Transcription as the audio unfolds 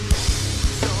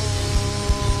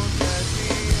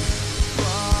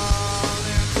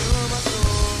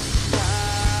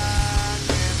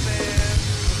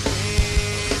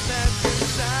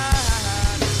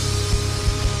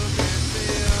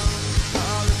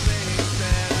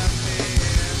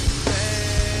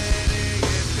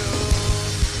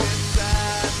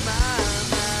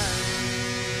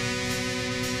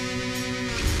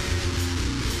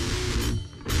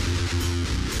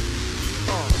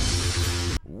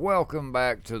Welcome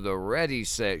back to the Ready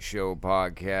Set Show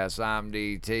podcast. I'm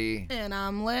DT. And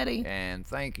I'm Letty. And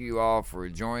thank you all for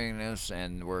joining us.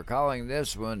 And we're calling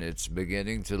this one, It's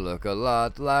Beginning to Look a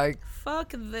Lot Like...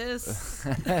 Fuck this.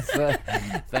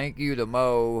 Thank you to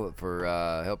Mo for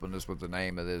helping us with the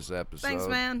name of this episode. Thanks,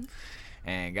 man.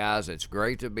 And guys, it's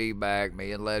great to be back.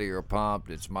 Me and Letty are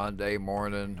pumped. It's Monday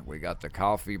morning. We got the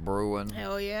coffee brewing.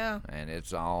 Hell yeah. And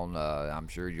it's on. I'm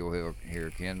sure you'll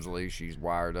hear Kinsley. She's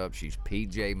wired up. She's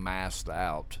PJ masked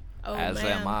out. Oh, as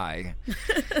man. am I.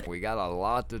 We got a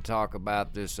lot to talk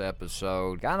about this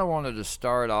episode. Kind of wanted to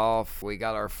start off. We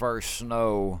got our first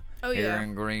snow here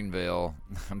in Greenville.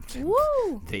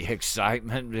 Woo! The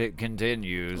excitement, it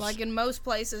continues. Like in most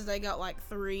places, they got like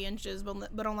 3 inches,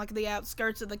 but on like the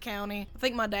outskirts of the county, I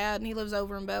think my dad, and he lives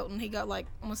over in Belton, he got like,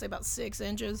 I'm gonna say about 6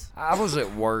 inches. I was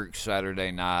at work Saturday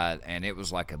night, and it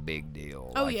was like a big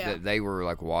deal. Oh, like, yeah. They were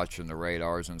like watching the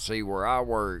radars, and see where I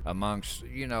work amongst,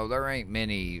 there ain't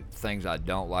many things I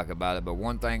don't like about it, but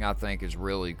one thing I think is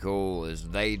really cool is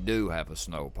they do have a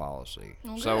snow policy.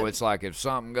 Oh, so good. it's like if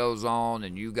something goes on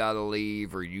and you got to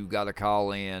leave or you got to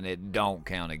call in, it don't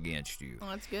count against you. Oh,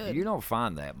 that's good. You don't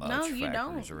find that much No, you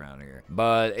factories don't. around here.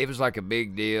 But it was like a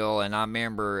big deal, and I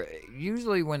remember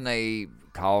usually when they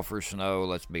call for snow,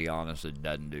 let's be honest, it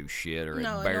doesn't do shit, or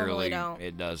No, it it barely normally don't.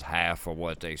 it does half of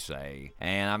what they say.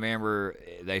 And I remember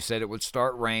they said it would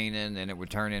start raining and it would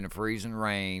turn into freezing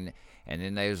rain, and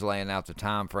then they was laying out the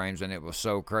time frames, and it was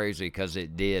so crazy because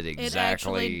it did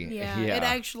exactly. It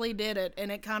actually did it,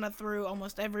 and it kind of threw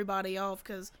almost everybody off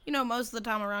because, most of the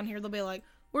time around here, they'll be like,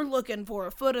 we're looking for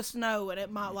a foot of snow, and it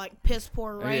might like piss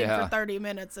pour rain for 30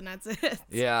 minutes, and that's it.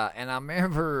 Yeah, and I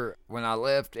remember when I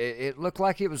left, it looked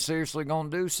like it was seriously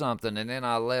going to do something, and then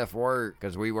I left work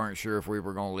because we weren't sure if we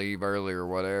were going to leave early or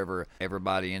whatever.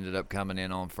 Everybody ended up coming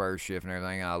in on first shift and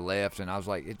everything. I left, and I was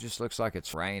like, it just looks like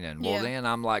it's raining. Yeah. Well, then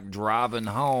I'm like driving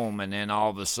home, and then all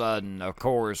of a sudden, of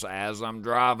course, as I'm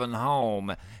driving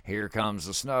home, here comes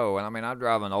the snow. And I mean, I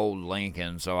drive an old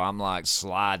Lincoln, so I'm like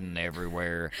sliding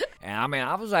everywhere. And I mean,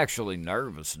 I was actually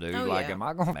nervous, dude. Oh, like, yeah. am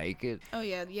I going to make it? Oh,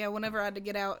 yeah. Yeah, whenever I had to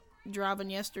get out driving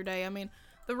yesterday, I mean,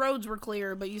 the roads were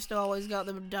clear, but you still always got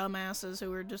them dumbasses who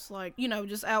were just like,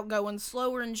 just out going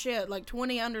slower and shit, like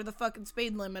 20 under the fucking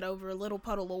speed limit over a little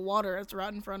puddle of water that's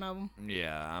right in front of them.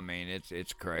 Yeah, I mean,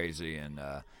 it's crazy, and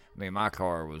my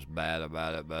car was bad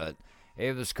about it, but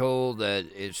it was cool that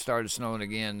it started snowing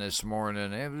again this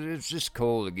morning. It's just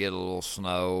cool to get a little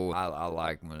snow. I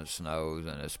like when it snows,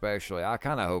 and especially, I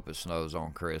kind of hope it snows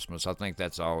on Christmas. I think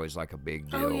that's always like a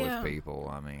big deal with people.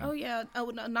 I mean, Oh, yeah.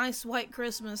 Oh, a nice white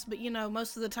Christmas, but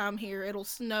most of the time here, it'll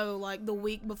snow like the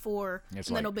week before, and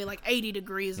then it'll be like 80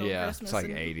 degrees on Christmas. Yeah, it's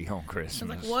like 80 on Christmas.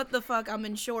 It's like, what the fuck? I'm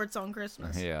in shorts on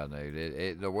Christmas. Yeah,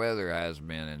 dude. The weather has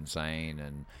been insane,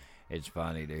 and it's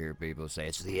funny to hear people say,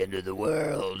 it's the end of the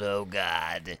world, oh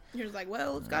God. You're just like,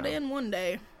 well, it's got to end one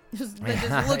day. They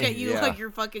just look at you like you're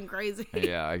fucking crazy.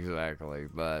 Yeah, exactly.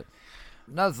 But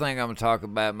another thing I'm going to talk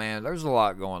about, man, there's a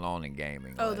lot going on in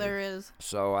gaming. Oh, lately. there is.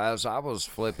 So as I was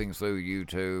flipping through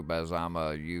YouTube, as I'm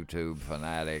a YouTube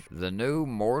fanatic, the new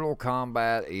Mortal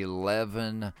Kombat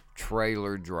 11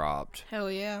 trailer dropped. Hell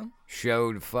yeah.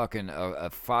 Showed fucking a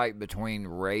fight between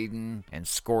Raiden and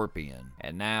Scorpion.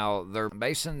 And now they're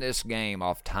basing this game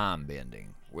off time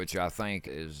bending, which I think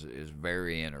is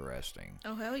very interesting.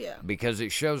 Oh, hell yeah. Because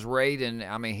it shows Raiden,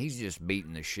 I mean, he's just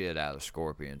beating the shit out of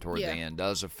Scorpion toward the end.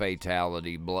 Does a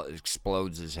fatality,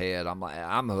 explodes his head.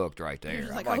 I'm hooked right there. You're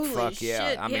I'm like, like, holy fuck yeah.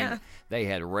 shit, I mean, they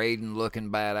had Raiden looking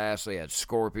badass. They had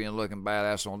Scorpion looking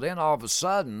badass. And then all of a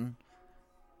sudden,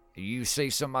 you see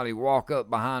somebody walk up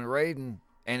behind Raiden,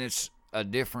 and it's a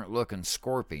different looking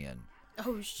Scorpion.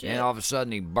 Oh, shit. And all of a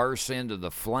sudden, he bursts into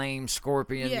the flame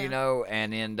Scorpion,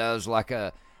 and then does like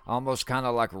almost kind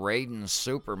of like Raiden's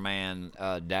Superman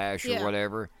dash or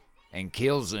whatever, and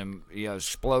kills him,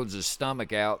 explodes his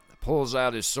stomach out, pulls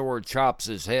out his sword, chops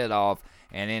his head off,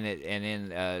 and then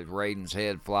Raiden's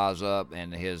head flies up,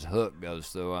 and his hook goes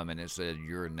through him, and it said,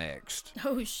 "You're next."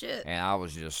 Oh, shit. And I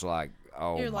was just like,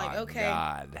 oh, You're my like, okay,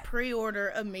 God.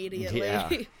 Pre-order immediately. Yeah.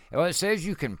 Well, it says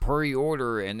you can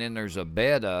pre-order, and then there's a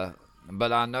beta.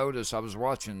 But I noticed, I was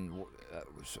watching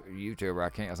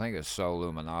YouTuber, I think it's Soul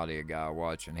Illuminati, a guy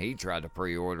watching. He tried to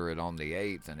pre-order it on the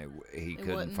 8th, and he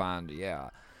couldn't find it. Yeah.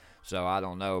 So I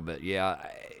don't know, but yeah,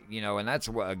 and that's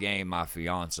a game my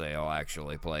fiance will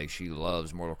actually play. She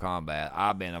loves Mortal Kombat.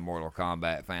 I've been a Mortal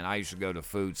Kombat fan. I used to go to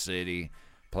Food City,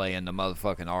 play in the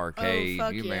motherfucking arcade. Oh,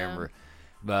 fuck you yeah. remember?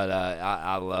 But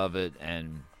I love it.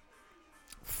 And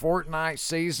Fortnite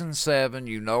Season 7,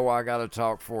 I got to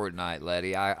talk Fortnite,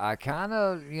 Letty. I kind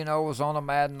of, was on a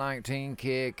Madden 19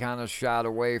 kick, kind of shied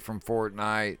away from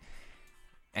Fortnite.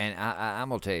 And I'm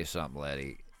gonna tell you something,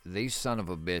 Letty. These son of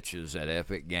a bitches at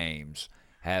Epic Games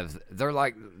they're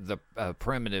like the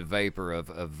primitive vapor of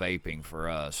vaping for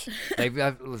us. They've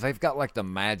got like the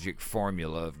magic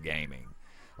formula of gaming.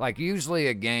 Like usually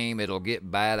a game, it'll get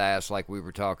badass like we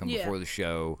were talking before the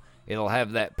show. It'll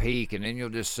have that peak, and then you'll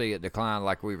just see it decline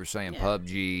like we were saying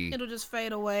PUBG. It'll just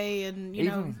fade away, and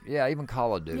even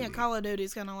Call of Duty. Yeah, Call of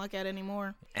Duty's kind of like that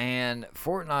anymore. And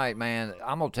Fortnite, man,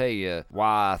 I'm going to tell you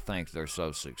why I think they're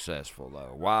so successful,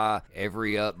 though. Why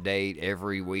every update,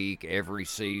 every week, every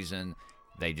season,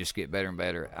 they just get better and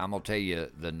better. I'm going to tell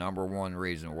you the number one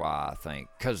reason why I think,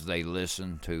 because they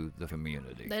listen to the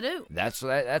community. They do. That's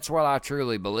what I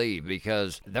truly believe,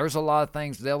 because there's a lot of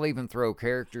things, they'll even throw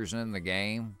characters in the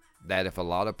game that if a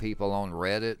lot of people on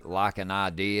Reddit like an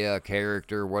idea, a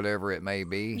character, whatever it may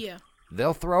be,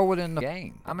 they'll throw it in the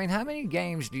game. I mean, how many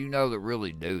games do you know that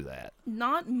really do that?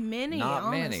 Not many,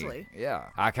 honestly. Many. Yeah.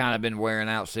 I kind of been wearing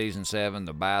out Season 7.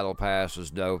 The Battle Pass is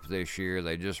dope this year.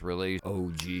 They just released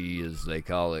OG, as they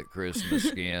call it, Christmas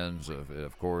skins.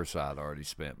 Of course, I'd already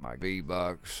spent my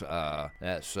V-Bucks.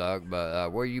 That sucked.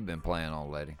 But what you been playing on,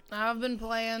 Letty? I've been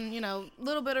playing, a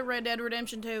little bit of Red Dead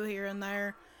Redemption 2 here and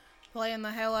there. Playing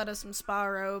the hell out of some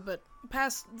Spyro, but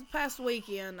past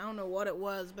weekend, I don't know what it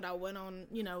was, but I went on,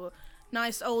 a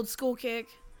nice old school kick.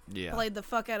 Yeah. Played the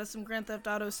fuck out of some Grand Theft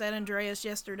Auto San Andreas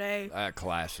yesterday.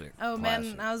 Classic. Oh,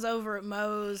 man, I was over at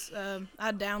Moe's.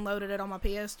 I downloaded it on my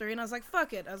PS3, and I was like,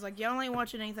 fuck it. I was like, y'all ain't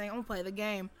watching anything. I'm gonna play the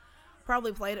game.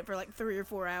 Probably played it for like 3 or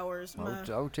 4 hours.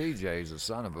 TJ's a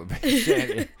son of a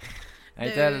bitch.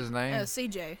 Ain't that his name?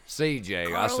 CJ.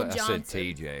 CJ. I said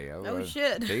TJ. Oh,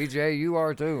 shit. TJ, you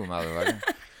are too, motherfucker.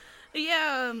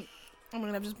 Yeah, I'm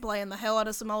going to just playing the hell out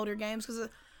of some older games because,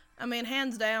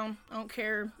 hands down, I don't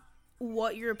care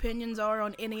what your opinions are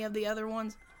on any of the other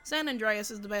ones. San Andreas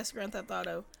is the best Grand Theft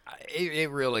Auto. It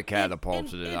really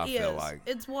catapulted it, I feel like.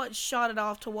 It's what shot it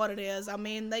off to what it is.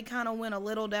 They kind of went a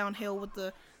little downhill with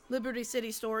the Liberty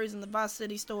City stories and the Vice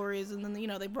City stories, and then,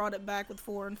 they brought it back with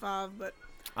 4 and 5, but...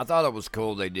 I thought it was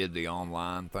cool they did the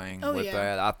online thing with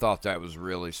that. I thought that was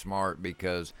really smart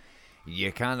because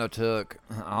you kind of took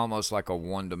almost like a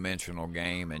one-dimensional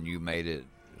game and you made it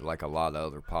like a lot of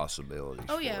other possibilities.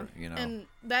 Oh, yeah. It, And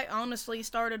that honestly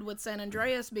started with San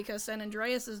Andreas because San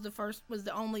Andreas was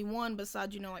the only one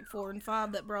besides, like 4 and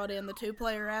 5 that brought in the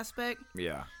 2-player aspect.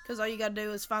 Yeah. Because all you got to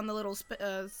do is find the little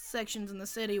sections in the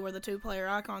city where the 2-player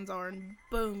icons are and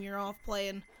boom, you're off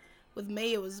playing. With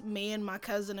me, it was me and my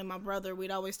cousin and my brother.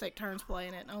 We'd always take turns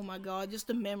playing it. Oh, my God. Just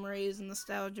the memories and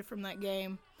nostalgia from that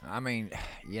game. I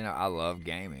I love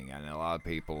gaming. I know a lot of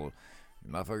people,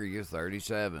 motherfucker, you're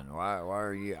 37. Why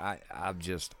are you? I've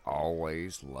just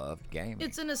always loved gaming.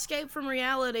 It's an escape from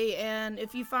reality, and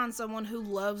if you find someone who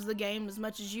loves the game as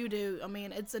much as you do,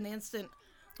 it's an instant...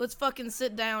 Let's fucking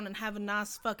sit down and have a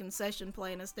nice fucking session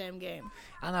playing this damn game.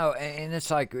 I know, and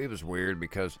it's like, it was weird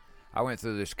because... I went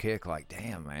through this kick like,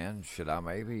 damn, man, should I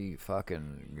maybe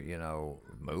fucking,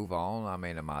 move on?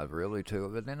 Am I really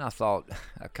too? But then I thought,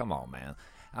 come on, man.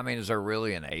 Is there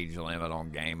really an age limit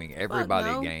on gaming?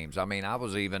 Everybody games. I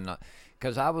was even,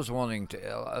 because I was wanting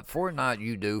to, Fortnite,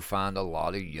 you do find a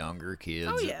lot of younger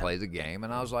kids that play the game.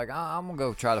 And I was like, I'm going to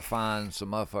go try to find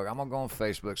some motherfuckers. I'm going to go on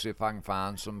Facebook, see if I can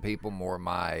find some people more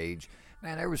my age.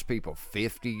 Man, there was people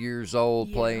 50 years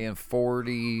old playing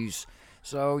 40s.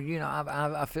 So,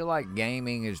 I feel like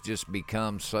gaming has just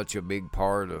become such a big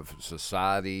part of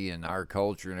society and our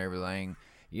culture and everything.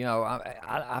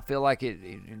 I feel like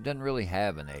it doesn't really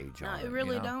have an age on it. No, it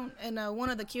really don't. And one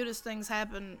of the cutest things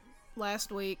happened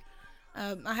last week.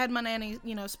 I had my nanny,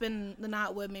 spend the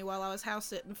night with me while I was house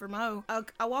sitting for Mo.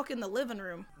 I walk in the living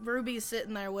room. Ruby's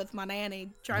sitting there with my nanny,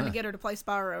 trying to get her to play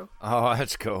Spyro. Oh,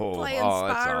 that's cool. Playing Spyro.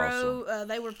 That's awesome.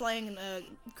 They were playing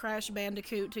Crash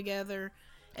Bandicoot together.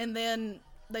 And then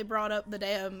they brought up the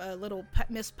damn little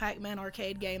Miss Pac-Man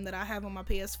arcade game that I have on my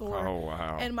PS4. Oh,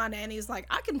 wow. And my nanny's like,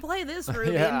 I can play this,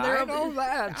 Ruby. Yeah, I know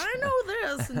that. I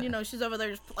know this. And, she's over there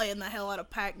just playing the hell out of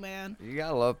Pac-Man. You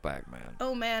gotta love Pac-Man.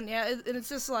 Oh, man, yeah. And it's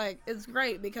just like, it's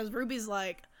great because Ruby's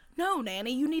like, no,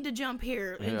 Nanny, you need to jump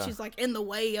here. And she's like in the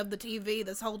way of the TV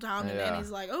this whole time. And Nanny's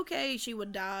like, okay. She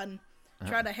would die and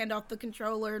try to hand off the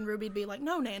controller. And Ruby'd be like,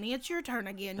 no, Nanny, it's your turn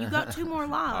again. You got 2 more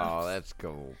lives. Oh, that's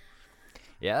cool.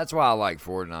 Yeah, that's why I like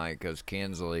Fortnite, because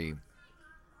Kinsley,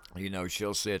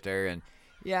 she'll sit there and,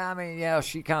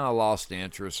 she kind of lost the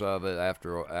interest of it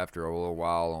after a little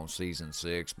while on Season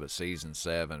 6, but Season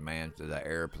 7, man,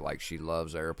 she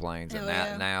loves airplanes, and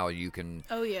now you can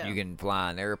you can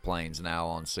fly in airplanes now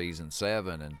on Season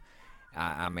 7, and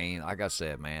like I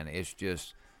said, man, it's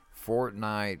just,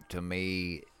 Fortnite to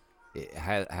me it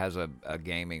has a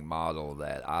gaming model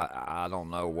that I don't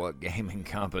know what gaming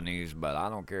companies, but I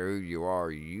don't care who you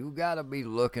are, you got to be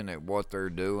looking at what they're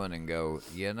doing and go,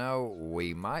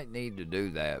 we might need to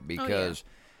do that because.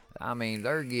 I mean,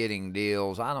 they're getting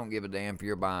deals. I don't give a damn if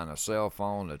you're buying a cell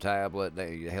phone, a tablet.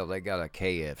 They got a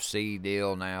KFC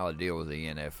deal now, a deal with the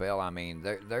NFL. I mean,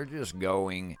 they're just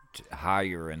going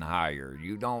higher and higher.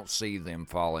 You don't see them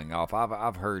falling off.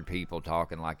 I've heard people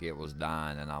talking like it was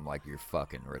dying, and I'm like, you're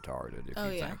fucking retarded if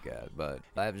you think that. But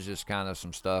that was just kind of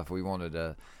some stuff we wanted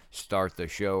to start the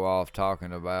show off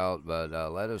talking about. But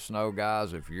let us know,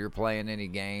 guys, if you're playing any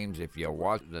games. If you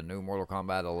watch the new Mortal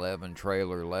Kombat 11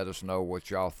 trailer, let us know what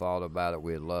y'all thought about it.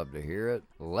 We'd love to hear it.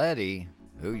 Letty,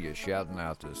 who you shouting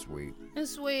out this week?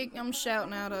 This week, I'm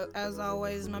shouting out, as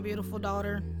always, my beautiful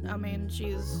daughter. I mean,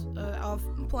 she's off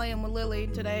playing with Lily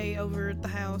today over at the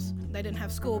house. They didn't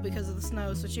have school because of the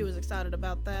snow, so she was excited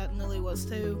about that, and Lily was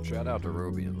too. Shout out to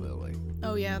Ruby and Lily.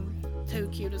 Oh, yeah, two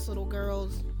cutest little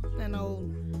girls. And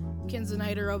old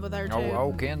Kenzinator over there, too.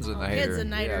 Oh,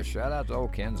 Kenzinator. Yeah, shout out to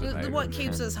old Kenzinator. What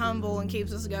keeps us humble and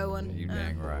keeps us going. You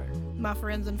dang right. My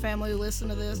friends and family who listen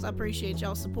to this, I appreciate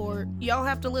y'all's support. Y'all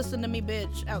have to listen to me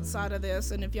bitch outside of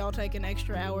this, and if y'all take an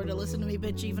extra hour to listen to me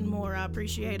bitch even more, I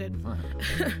appreciate it.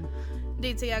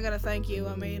 DT, I gotta thank you.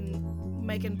 I mean,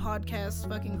 making podcasts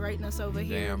fucking greatness over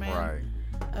here, damn man. Right.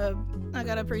 I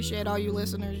gotta appreciate all you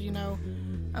listeners,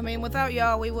 I mean, without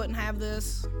y'all, we wouldn't have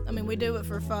this. I mean, we do it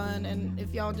for fun, and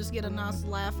if y'all just get a nice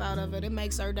laugh out of it, it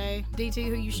makes our day. DT,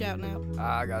 who you shouting out?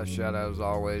 I got to shout out, as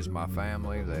always, my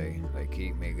family. They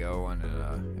keep me going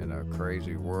in a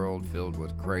crazy world filled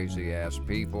with crazy-ass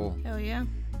people. Hell yeah.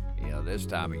 This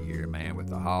time of year, man, with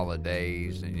the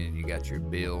holidays, and then you got your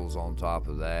bills on top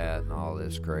of that, and all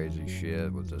this crazy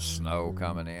shit with the snow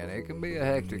coming in. It can be a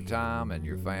hectic time, and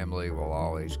your family will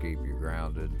always keep you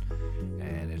grounded,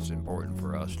 and it's important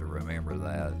for us to remember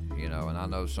that, and I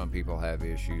know some people have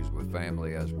issues with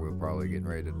family, as we'll probably get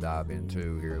ready to dive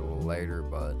into here a little later,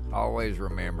 but always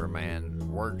remember, man,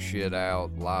 work shit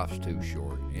out. Life's too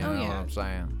short. You know what I'm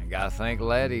saying? I gotta thank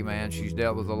Letty, man. She's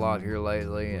dealt with a lot here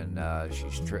lately, and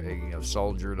she's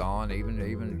soldiered on.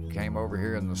 Even came over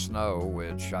here in the snow,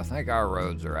 which I think our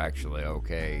roads are actually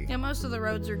okay. Yeah, most of the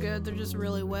roads are good. They're just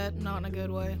really wet, not in a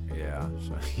good way. Yeah,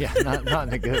 not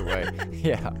in a good way.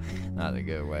 Yeah, not in a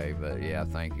good way. But yeah,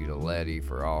 thank you to Letty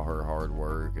for all her hard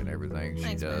work and everything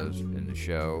she does in the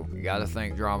show. You got to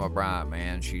thank Drama Bryant,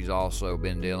 man. She's also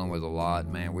been dealing with a lot,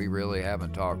 man. We really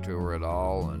haven't talked to her at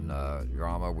all, and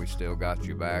Drama, we still got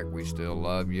you back. We still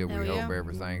love you. We hope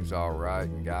everything's all right.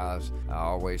 And guys, I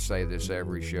always say this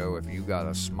every show: if you got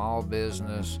a small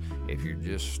business, if you're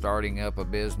just starting up a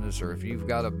business, or if you've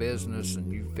got a business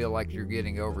and you feel like you're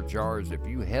getting overcharged, if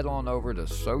you head on over to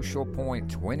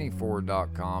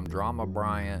socialpoint24.com, Drama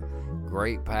Bryant,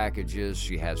 great packages.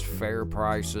 She has fair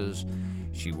prices.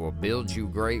 She will build you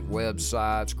great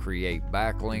websites, create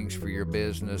backlinks for your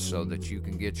business so that you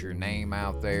can get your name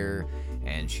out there.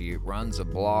 And she runs a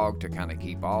blog to kind of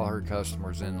keep all her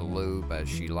customers in the loop, as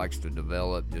she likes to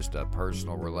develop just a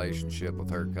personal relationship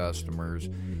with her customers.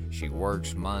 She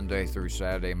works Monday through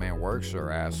Saturday, man, works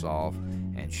her ass off,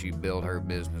 and she built her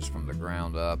business from the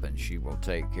ground up, and she will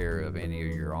take care of any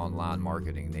of your online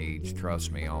marketing needs.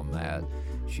 Trust me on that.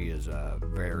 She is a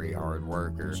very hard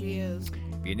worker. She is.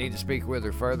 If you need to speak with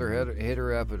her further, hit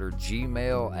her up at her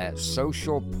Gmail at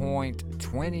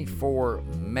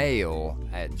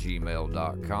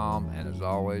socialpoint24mail@gmail.com. And as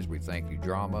always, we thank you,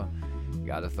 Drama.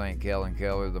 Got to thank Kellen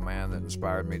Keller, the man that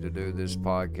inspired me to do this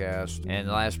podcast. And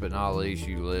last but not least,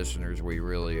 you listeners, we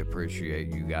really appreciate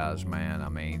you guys, man. I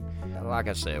mean, like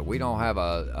I said, we don't have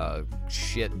a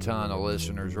shit ton of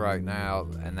listeners right now,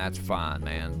 and that's fine,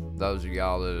 man. Those of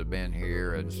y'all that have been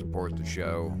here and support the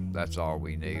show, that's all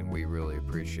we need. And we really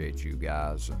appreciate you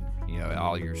guys and,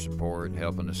 all your support,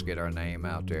 helping us get our name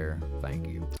out there. Thank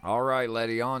you. All right,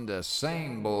 Letty, on to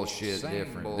Same Bullshit,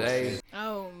 Different Day.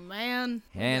 Oh, man.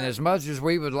 And as much as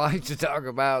we would like to talk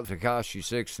about Tekashi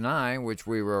 6ix9ine, which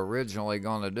we were originally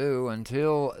going to do,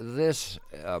 until this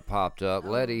popped up,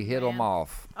 Letty hit them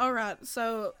off. All right,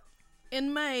 so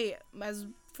in May, as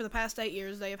for the past 8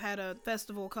 years, they have had a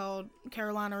festival called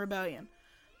Carolina Rebellion.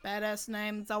 Badass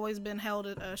name. It's always been held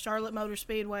at Charlotte Motor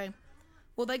Speedway.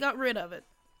 Well, they got rid of it.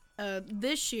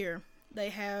 This year,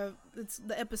 it's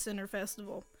the Epicenter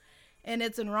Festival, and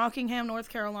it's in Rockingham, North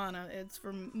Carolina. It's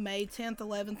from May 10th,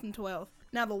 11th, and 12th.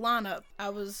 Now, the lineup, I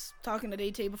was talking to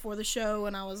DT before the show,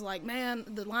 and I was like, man,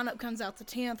 the lineup comes out the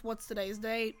 10th. What's today's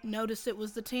date? Noticed it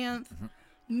was the 10th.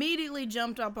 Immediately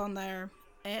jumped up on there,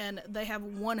 and they have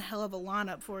one hell of a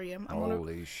lineup for you.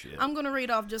 Holy shit. I'm going to read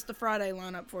off just the Friday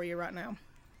lineup for you right now.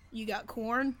 You got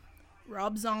Korn,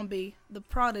 Rob Zombie, The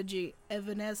Prodigy,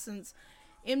 Evanescence,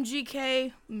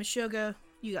 MGK, Meshuggah.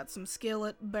 You got some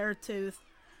Skillet, Beartooth,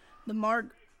 the Mark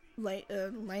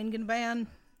Langan Band,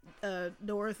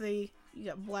 Dorothy. You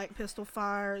got Black Pistol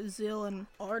Fire, Zill and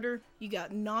Ardor. You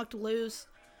got Knocked Loose,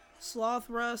 Sloth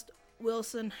Rust,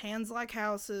 Wilson, Hands Like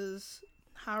Houses,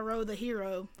 Hyro the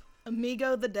Hero,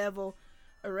 Amigo the Devil,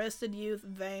 Arrested Youth,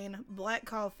 Vane, Black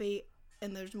Coffee,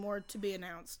 and there's more to be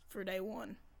announced for day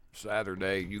one.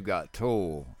 Saturday, you got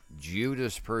Tool,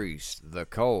 Judas Priest, The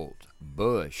Cult,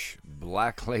 Bush,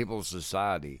 Black Label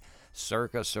Society,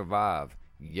 Circa Survive,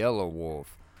 Yellow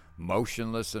Wolf,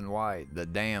 Motionless in White, The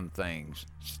Damn Things,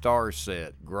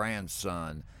 Starset,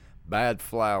 Grandson, Bad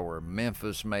Flower,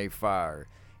 Memphis May Fire,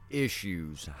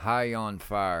 Issues, High on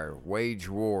Fire, Wage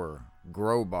War,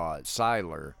 Grobot,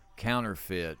 Siler,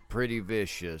 Counterfeit, Pretty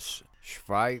Vicious,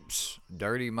 Schweipes,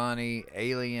 Dirty Money,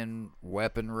 Alien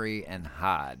Weaponry, and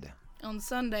Hyde. On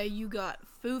Sunday, you got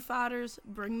Foo Fighters,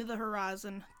 Bring Me the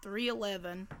Horizon,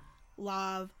 311,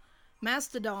 Live,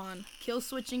 Mastodon,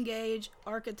 Killswitch Engage,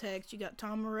 Architects. You got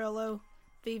Tom Morello,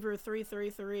 Fever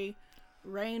 333,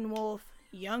 Rain Wolf,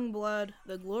 Youngblood,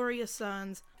 The Glorious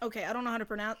Sons. Okay, I don't know how to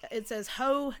pronounce it. It says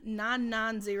Ho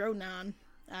 9909.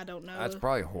 I don't know. That's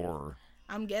probably horror.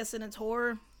 I'm guessing it's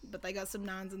horror, but they got some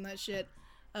nines in that shit.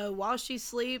 While She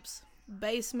Sleeps,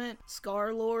 Basement,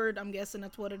 Scar Lord, I'm guessing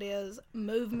that's what it is.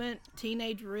 Movement,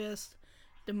 Teenage Wrist,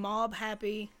 The Mob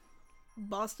Happy,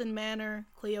 Boston Manor,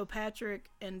 Cleopatra,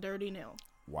 and Dirty Nil.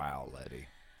 Wow, Letty.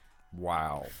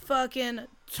 Wow. Fucking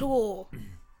Tool.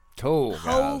 Tool, guys.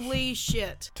 Holy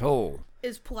shit. Tool.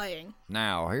 Is playing.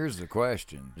 Now, here's the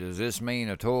question. Does this mean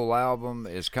a Tool album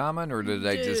is coming, or did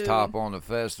they just Dude. hop on the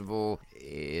festival?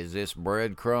 Is this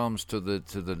breadcrumbs to the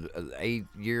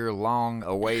 8-year-long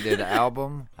awaited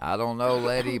album? I don't know,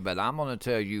 Letty, but I'm going to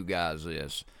tell you guys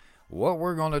this. What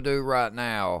we're going to do right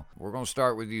now, we're going to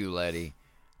start with you, Letty.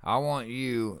 I want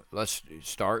you, let's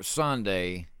start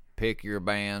Sunday, pick your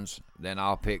bands, then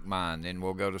I'll pick mine. Then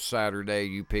we'll go to Saturday,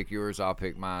 you pick yours, I'll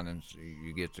pick mine, and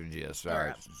you get the gist. All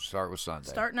right, start with Sunday.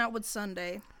 Starting out with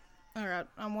Sunday. All right,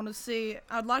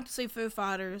 I'd like to see Foo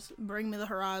Fighters, Bring Me the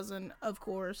Horizon, of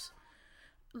course.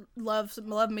 Love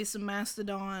me some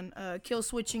Mastodon.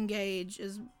 Killswitch Engage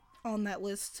is on that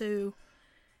list too.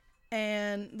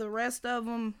 And the rest of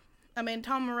them, I mean,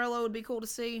 Tom Morello would be cool to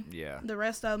see. Yeah. The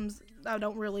rest of them, I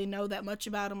don't really know that much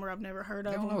about them, or I've never heard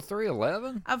of You them. don't know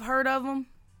 311? I've heard of them.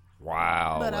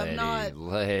 Wow, But Letty,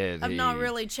 Letty. I've not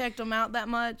really checked them out that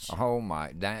much. Oh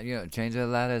my, change a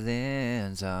lot of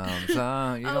then some. You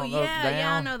don't know yeah, Down?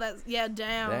 yeah, I know that. Yeah,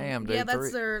 Down. Damn, dude, yeah,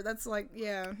 that's like,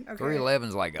 yeah, okay.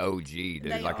 311's like OG, dude.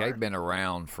 They Like are. they've been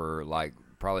around for like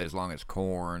probably as long as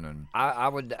Korn, and I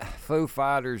would Foo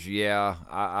Fighters. Yeah,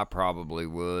 I probably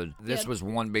would. This Yeah. was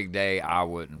one big day. I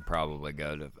wouldn't probably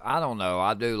go to. I don't know.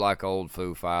 I do like old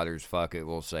Foo Fighters. Fuck it,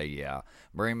 we'll say yeah.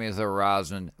 Bring Me the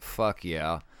Horizon. Fuck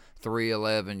yeah.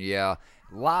 311. Yeah.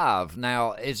 Live.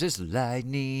 Now, is this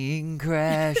Lightning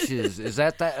Crashes? Is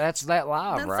that's that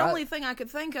live, That's right? the only thing I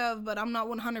could think of, but I'm not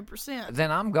 100%.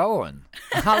 Then I'm going.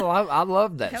 I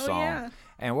love that Hell song. yeah.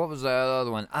 And what was that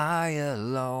other one? I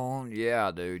Alone.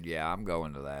 Yeah, dude. Yeah, I'm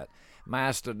going to that.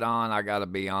 Mastodon, I got to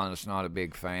be honest, not a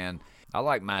big fan. I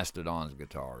like Mastodon's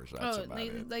guitars. That's about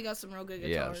it. They got some real good Yes.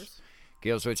 guitars.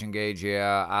 Killswitch Engage,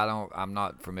 yeah. I'm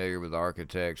not familiar with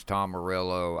Architects. Tom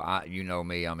Morello, you know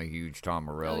me, I'm a huge Tom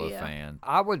Morello yeah. fan.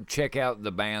 I would check out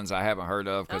the bands I haven't heard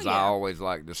of because yeah. I always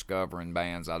like discovering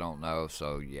bands I don't know.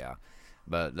 So yeah,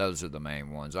 but those are the main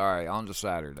ones. All right, on to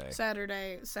Saturday.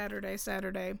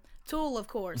 Saturday. Tool, of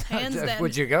course, hands down.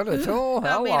 Would you go to Tool?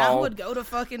 I mean, I Hello. would go to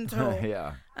fucking Tool.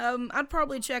 Yeah. I'd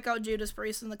probably check out Judas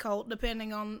Priest and the Cult,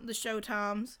 depending on the show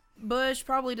times. Bush,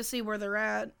 probably to see where they're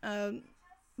at.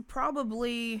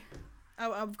 Probably,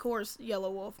 of course,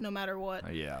 Yellow Wolf, no matter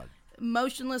what. Yeah.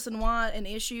 Motionless in White and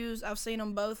Issues, I've seen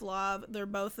them both live. They're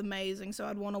both amazing, so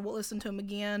I'd want to listen to them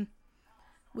again.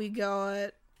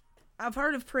 I've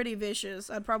heard of Pretty Vicious.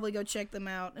 I'd probably go check them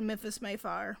out. And Memphis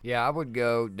Mayfire. Yeah, I would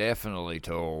go definitely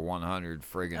Tool 100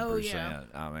 friggin' Oh, percent.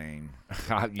 yeah. I mean,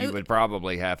 you would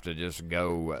probably have to just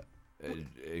go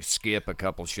skip a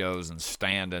couple shows and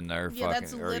stand in there. Yeah,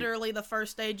 that's literally the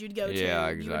first stage you'd go to. Yeah,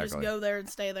 You would just exactly. go there and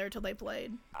stay there till they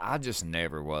played. I just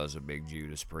never was a big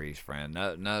Judas Priest fan.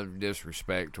 No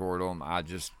disrespect toward them. I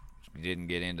just didn't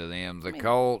get into them. The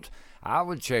Cult, I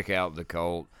would check out the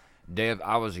Cult.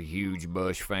 I was a huge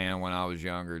Bush fan when I was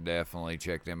younger. Definitely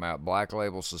check them out. Black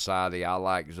Label Society, I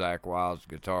like Zakk Wylde's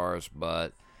guitarist,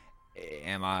 but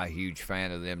am I a huge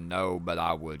fan of them? No, but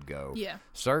I would go. Yeah.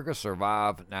 Circa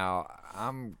Survive, now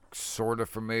I'm sort of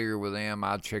familiar with them.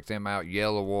 I'd check them out.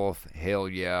 Yellow Wolf, hell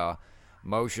yeah.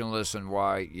 Motionless in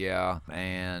White, yeah,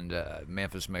 and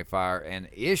Memphis May Fire, and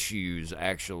Issues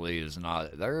actually is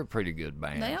not. They're a pretty good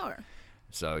band. They are.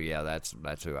 So yeah, that's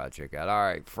who I check out. All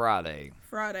right, Friday.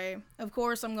 Of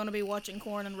course, I'm gonna be watching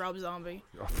Korn and Rob Zombie.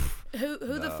 Who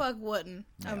the fuck wouldn't?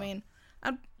 Yeah. I mean,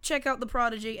 I'd check out the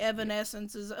Prodigy.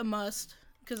 Evanescence is a must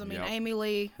because I mean, Yep. Amy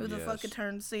Lee, who the Yes. fuck could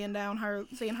turn seeing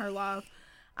her live.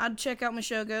 I'd check out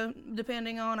Meshuggah.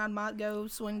 Depending on, I might go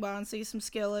swing by and see some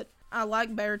Skillet. I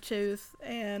like Beartooth,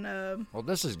 and Well,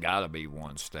 this has got to be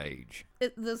one stage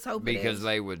let's hope it because is.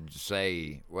 they would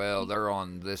say, well, they're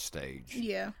on this stage.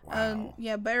 Yeah. Wow.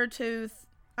 Yeah, Beartooth.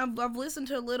 I've listened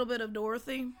to a little bit of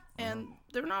Dorothy, and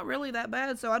they're not really that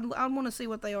bad, so I'd want to see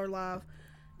what they are live.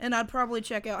 And I'd probably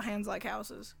check out Hands Like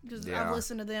Houses, because Yeah. I've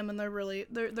listened to them, and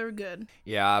they're good.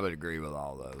 Yeah, I would agree with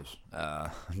all those.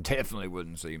 Definitely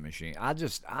wouldn't see Machine.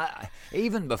 I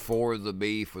even before the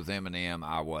beef with Eminem,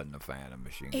 I wasn't a fan of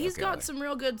Machine Gun He's got Kelly. some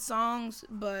real good songs,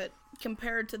 but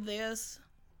compared to this,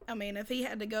 I mean, if he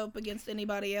had to go up against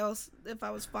anybody else, if I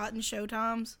was fighting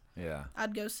Showtimes, Yeah.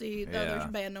 I'd go see the Yeah.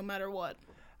 other band no matter what.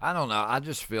 I don't know. I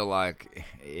just feel like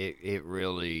it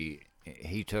really.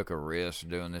 He took a risk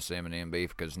doing this Eminem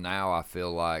beef because now I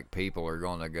feel like people are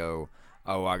going to go,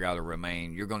 oh, I got to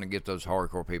remain. You're going to get those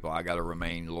hardcore people. I got to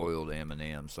remain loyal to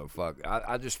Eminem. So fuck.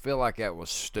 I just feel like that was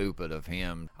stupid of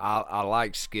him. I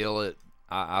like Skillet.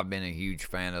 I've been a huge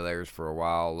fan of theirs for a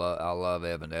while. I love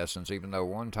Evanescence, even though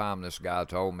one time this guy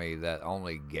told me that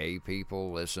only gay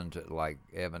people listen to like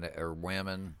or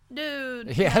women.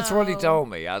 Dude. Yeah, that's what he no. told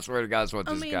me. I swear to God, that's what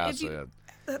I this mean, guy if you- said.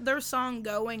 Their song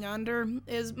 "Going Under"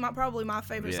 is probably my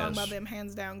favorite song by Yes. them,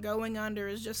 hands down. "Going Under"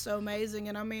 is just so amazing,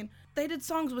 and I mean, they did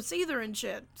songs with Seether and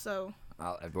shit. So,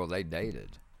 Well, they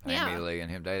dated. Yeah. Amy Lee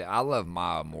and him dated. I love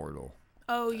My Immortal.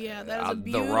 oh yeah, that is a The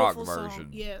beautiful rock song. version.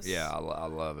 Yes. Yeah, I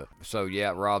love it. So,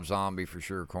 yeah, Rob Zombie for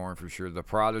sure. Korn for sure. The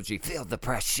Prodigy. Feel the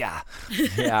pressure.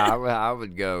 Yeah, I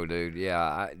would go, dude.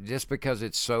 Yeah, just because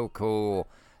it's so cool.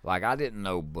 Like, I didn't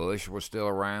know Bush was still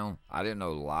around. I didn't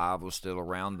know Live was still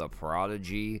around. The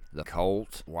Prodigy, the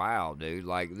Cult. Wow, dude.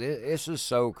 Like, this is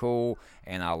so cool.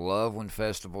 And I love when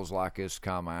festivals like this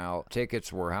come out.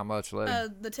 Tickets were how much,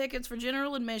 Letty? The tickets for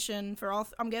general admission for all,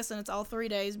 I'm guessing it's all 3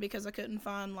 days because I couldn't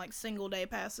find like single day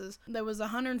passes. There was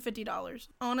 $150.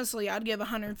 Honestly, I'd give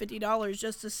 $150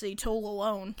 just to see Tool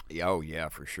alone. Oh, yeah,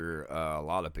 for sure. A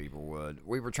lot of people would.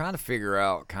 We were trying to figure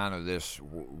out kind of this,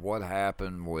 what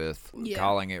happened with Yeah.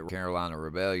 calling it Carolina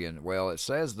Rebellion. Well, it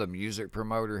says the music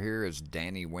promoter here is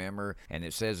Danny Wimmer, and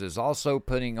it says is also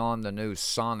putting on the new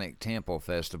Sonic Temple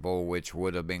Festival, which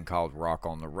would have been called Rock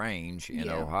on the Range in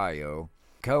Yeah. Ohio.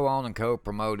 Co-owned and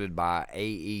co-promoted by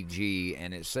AEG,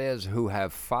 and it says who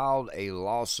have filed a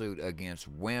lawsuit against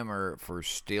Wimmer for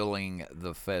stealing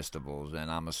the festivals, and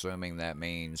I'm assuming that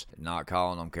means not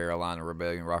calling them Carolina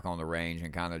Rebellion, Rock on the Range,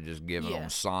 and kind of just giving Yeah. them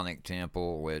Sonic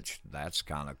Temple, which that's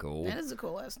kind of cool. That is a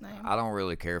cool ass name. I don't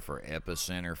really care for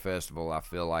Epicenter Festival. I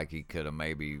feel like he could have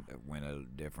maybe went a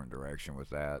different direction with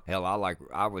that. Hell, I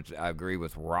agree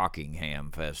with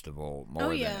Rockingham Festival more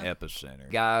than yeah.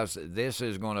 Epicenter. Guys, this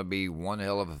is going to be one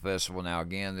hell of a festival. Now,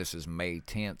 again, this is May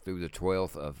 10th through the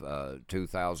 12th of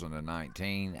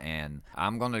 2019, and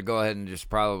I'm going to go ahead and just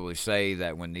probably say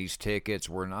that when these tickets,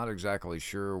 we're not exactly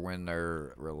sure when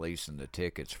they're releasing the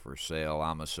tickets for sale.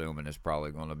 I'm assuming it's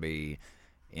probably going to be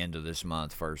end of this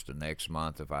month, first of next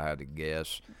month, if I had to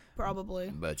guess. Probably.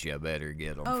 But you better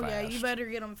get them Oh fast. yeah, you better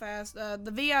get them fast.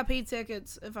 The VIP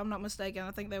tickets, if I'm not mistaken,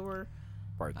 I think they were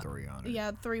Probably 300.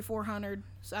 yeah 300-400.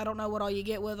 So I don't know what all you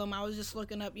get with them. I was just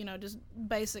looking up, just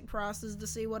basic prices to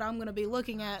see what I'm going to be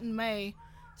looking at in May,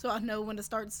 so I know when to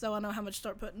start. So I know how much to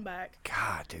start putting back.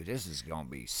 God, dude, this is going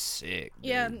to be sick. Dude.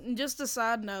 Yeah, and just a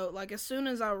side note, like as soon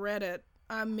as I read it,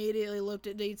 I immediately looked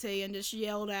at DT and just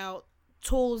yelled out,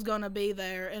 Tool's gonna be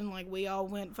there, and like we all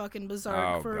went fucking berserk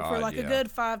Oh, for God, like yeah. a good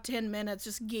 5-10 minutes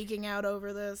just geeking out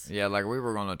over this. Yeah, like we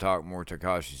were going to talk more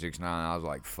Tekashi 69. I was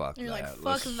like, fuck You're that. like, fuck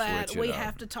Let's that. switch it We up.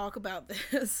 have to talk about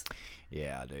this.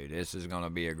 Yeah, dude, this is going to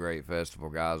be a great festival,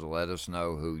 guys. Let us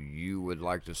know who you would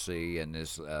like to see in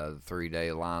this 3-day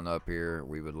lineup here.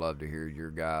 We would love to hear your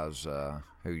guys,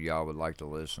 who y'all would like to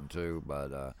listen to.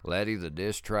 But Letty, the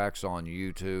diss tracks on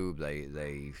YouTube,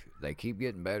 they keep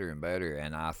getting better and better,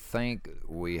 and I think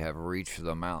we have reached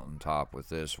the mountaintop with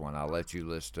this one. I'll let you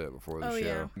listen to it before the Oh, show.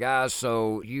 yeah. Guys,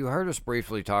 so you heard us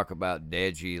briefly talk about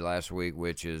Deji last week,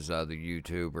 which is the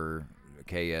YouTuber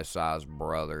KSI's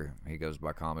brother. He goes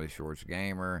by Comedy Shorts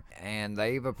Gamer, and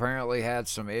they've apparently had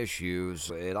some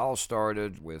issues. It all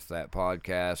started with that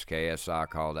podcast. KSI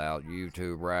called out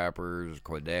YouTube rappers.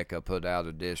 Quedeca put out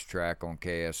a diss track on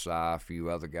KSI. A few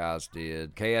other guys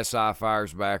did. KSI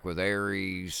fires back with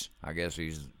Aries. I guess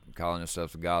he's calling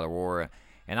himself the God of War.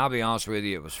 And I'll be honest with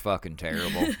you, it was fucking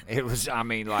terrible. It was, I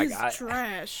mean, like, It's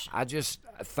trash. I just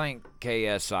think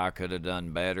KSI could have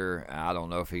done better. I don't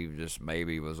know if he just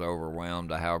maybe was overwhelmed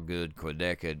at how good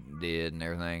Quedeca did and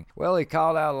everything. Well, he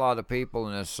called out a lot of people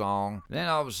in this song. Then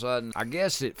all of a sudden, I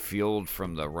guess it fueled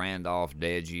from the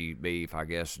Randolph-Deji beef. I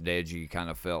guess Deji kind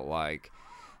of felt like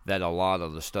that a lot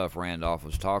of the stuff Randolph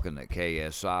was talking that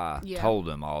KSI told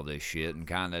him all this shit and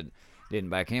kind of didn't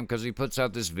back him, because he puts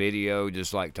out this video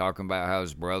just like talking about how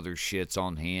his brother shits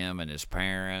on him and his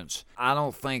parents. I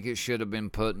don't think it should have been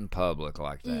put in public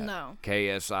like that. No.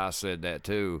 KSI said that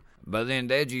too. But then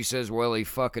Deji says, well, he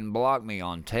fucking blocked me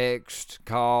on text,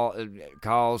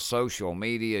 calls, social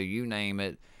media, you name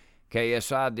it.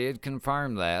 KSI did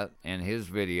confirm that in his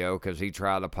video, because he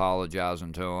tried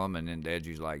apologizing to him, and then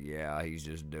Deji's like, yeah, he's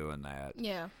just doing that.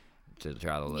 Yeah. To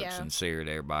try to look sincere to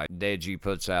everybody. Deji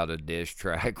puts out a diss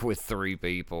track with 3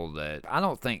 people that I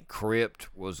don't think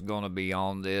Crypt was going to be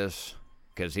on this,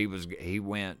 because he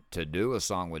went to do a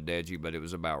song with Deji, but it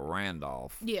was about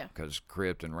Randolph. Yeah. Because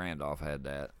Crypt and Randolph had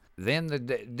that. Then the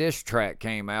diss track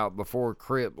came out before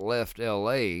Crypt left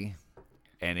L.A.,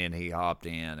 and then he hopped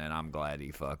in, and I'm glad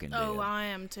he fucking did. Oh, I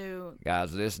am too.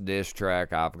 Guys, this diss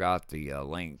track, I've got the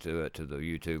link to it, to the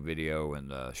YouTube video in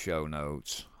the show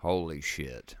notes. Holy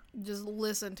shit. Just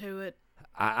listen to it.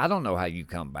 I don't know how you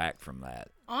come back from that.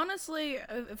 Honestly,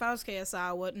 if I was KSI,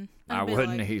 I wouldn't. I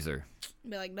wouldn't either.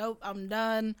 Be like, nope, I'm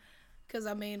done. Because,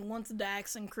 I mean, once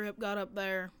Dax and Crip got up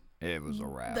there, it was a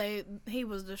wrap. He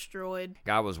was destroyed.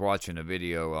 I was watching a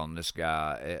video on this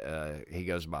guy. He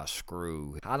goes by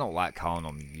Screw. I don't like calling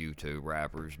them YouTube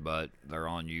rappers, but they're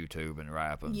on YouTube and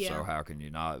rapping, so how can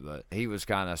you not? But he was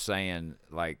kind of saying,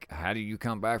 like, how do you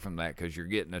come back from that? Because you're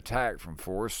getting attacked from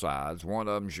 4 sides. One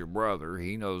of them's your brother.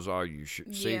 He knows all your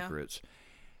secrets.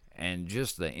 And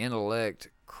just the intellect,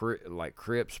 like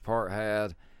Crip's part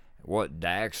had, what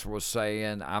Dax was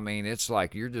saying, I mean, it's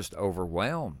like you're just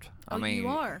overwhelmed. I mean, you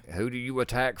are. Who do you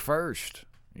attack first?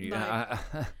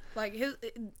 Like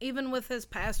even with his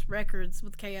past records,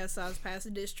 with KSI's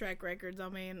past diss track records, I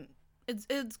mean,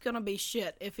 it's gonna be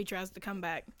shit if he tries to come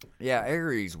back. Yeah,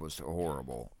 Aries was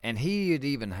horrible, and he had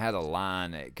even had a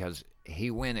line because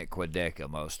he went at Quedeca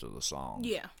most of the songs.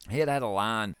 Yeah, he had a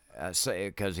line.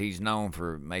 Because he's known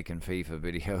for making FIFA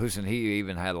videos, and he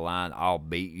even had a line, "I'll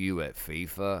beat you at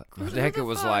FIFA." Quedeca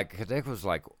was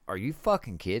like, "Are you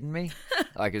fucking kidding me?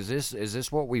 Like, is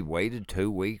this what we waited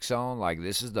 2 weeks on? Like,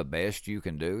 this is the best you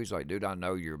can do?" He's like, "Dude, I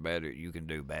know you're better. You can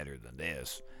do better than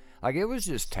this." Like, it was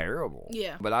just terrible.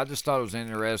 Yeah. But I just thought it was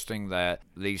interesting that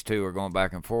these two are going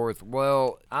back and forth.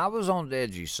 Well, I was on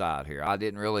Deji's side here. I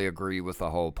didn't really agree with the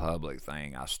whole public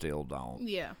thing. I still don't.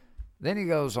 Yeah. Then he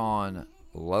goes on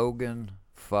Logan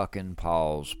fucking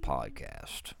Paul's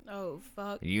podcast. Oh,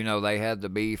 fuck. You know, they had the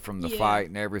beef from the fight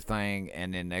and everything,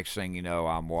 and then next thing you know,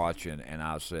 I'm watching, and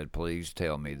I said, please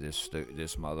tell me this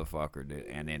motherfucker did,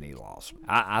 and then he lost me.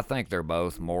 I think they're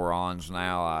both morons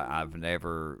now. I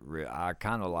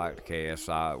kind of liked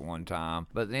KSI at one time,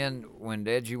 but then when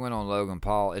Deji went on Logan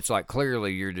Paul, it's like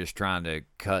clearly you're just trying to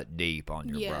cut deep on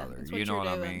your brother. You know what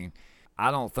I mean?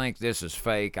 I don't think this is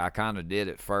fake. I kind of did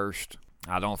at first.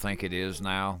 I don't think it is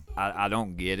now. I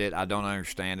don't get it. I don't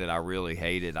understand it. I really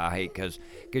hate it. I hate because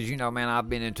you know, man, I've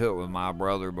been into it with my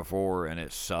brother before, and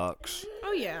it sucks.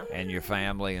 Oh, yeah. And your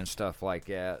family and stuff like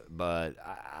that. But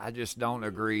I just don't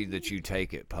agree that you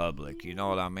take it public. You know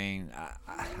what I mean?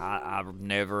 I've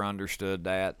never understood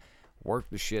that. Work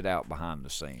the shit out behind the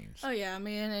scenes. Oh, yeah. I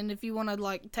mean, and if you want to,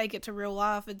 like, take it to real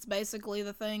life, it's basically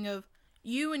the thing of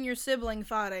you and your sibling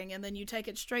fighting, and then you take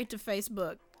it straight to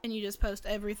Facebook. And you just post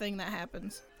everything that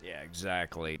happens. Yeah,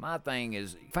 exactly. My thing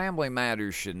is, family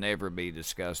matters should never be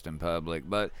discussed in public,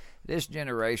 but this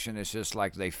generation, it's just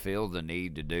like they feel the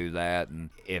need to do that.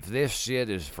 And if this shit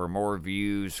is for more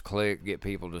views, get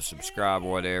people to subscribe,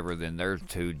 whatever, then they're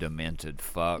two demented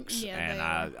fucks. Yeah, and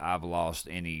I've lost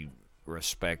any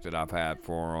respect that I've had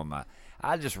for them.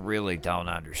 I just really don't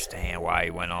understand why he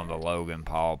went on the Logan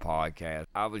Paul podcast.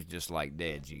 I was just like,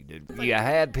 Deji, dude. You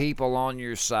had people on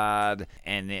your side,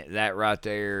 and that right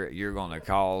there, you're going to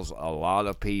cause a lot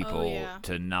of people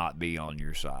to not be on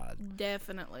your side.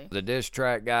 Definitely. The diss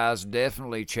track, guys,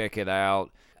 definitely check it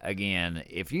out. Again,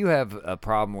 if you have a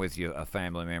problem with a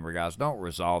family member, guys, don't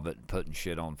resolve it putting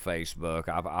shit on Facebook.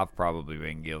 I've probably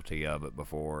been guilty of it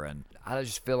before, and I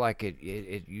just feel like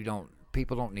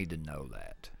people don't need to know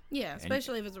that. Yeah,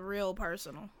 especially if it's real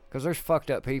personal. Because there's fucked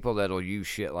up people that'll use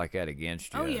shit like that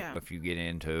against you if you get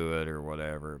into it or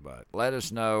whatever. But let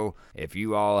us know if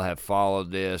you all have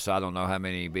followed this. I don't know how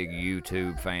many big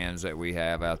YouTube fans that we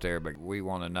have out there, but we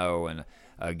want to know. And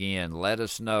Again, let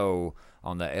us know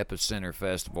on the Epicenter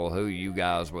Festival who you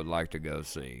guys would like to go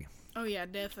see. Oh, yeah,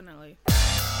 definitely.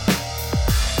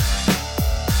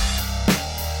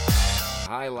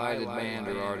 Highlighted band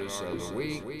or artist of the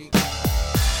week.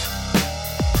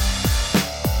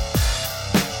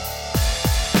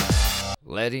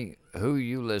 Letty, who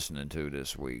you listening to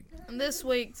this week? This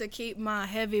week, to keep my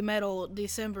heavy metal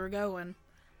December going,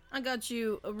 I got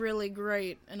you a really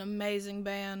great and amazing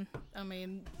band. I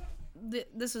mean,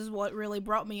 this is what really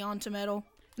brought me onto metal,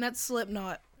 and that's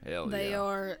Slipknot. Hell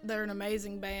They're an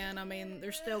amazing band. I mean,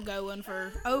 they're still going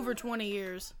for over 20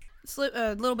 years.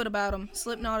 A little bit about them.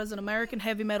 Slipknot is an American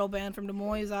heavy metal band from Des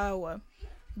Moines, Iowa.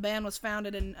 The band was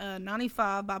founded in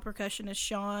 95 by percussionist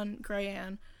Sean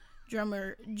Crahan,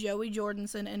 drummer Joey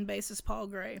Jordison, and bassist Paul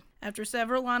Gray. After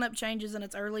several lineup changes in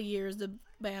its early years, the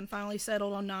band finally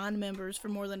settled on 9 members for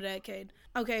more than a decade.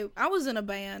 Okay, I was in a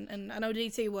band, and I know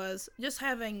DT was. Just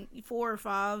having 4 or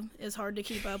 5 is hard to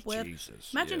keep up with.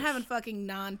 Jesus, Imagine yes. having fucking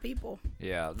 9 people.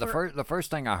 Yeah, the first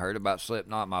thing I heard about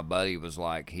Slipknot, my buddy was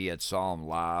like, he had saw them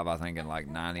live, I think in like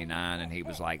 '99, and he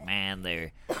was like, man,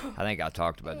 I think I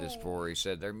talked about this before. He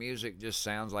said their music just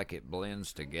sounds like it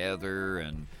blends together,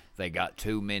 and they got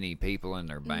too many people in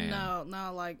their band.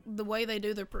 No, like the way they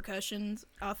do their percussions,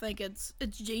 I think it's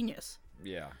genius.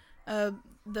 Yeah.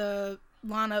 The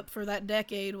lineup for that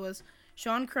decade was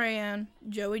Sean Crahan,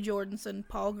 Joey Jordison,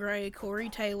 Paul Gray, Corey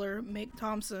Taylor, Mick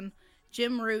Thompson,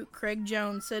 Jim Root, Craig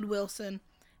Jones, Sid Wilson,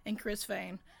 and Chris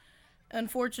Fain.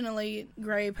 Unfortunately,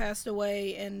 Gray passed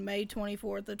away in May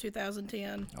 24th of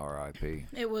 2010. R.I.P.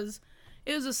 It was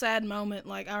a sad moment.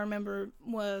 Like, I remember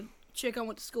a chick I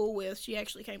went to school with, she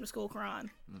actually came to school crying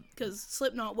because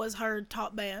Slipknot was her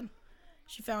top band.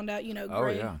 She found out, Gray. Oh,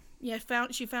 yeah. Yeah,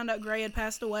 she found out Gray had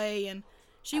passed away, and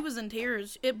she was in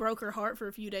tears. It broke her heart for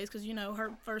a few days because,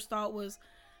 her first thought was,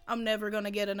 I'm never going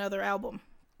to get another album.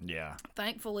 Yeah.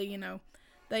 Thankfully,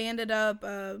 they ended up,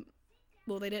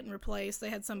 they didn't replace.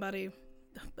 They had somebody,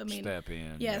 step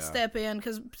in. Yeah, step in,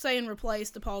 because saying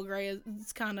replace to Paul Gray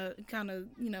is kind of,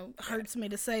 hurts me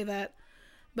to say that.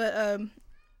 But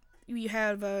you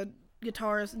have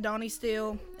guitarist Donnie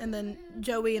Steele, and then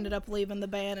Joey ended up leaving the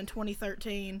band in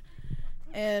 2013.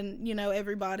 And,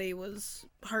 everybody was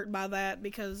hurt by that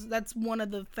because that's one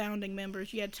of the founding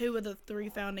members. You had 2 of the 3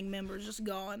 founding members just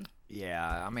gone.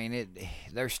 Yeah, I mean,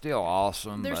 they're still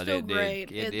awesome, They're but still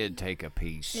great. It did take a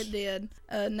piece. It did.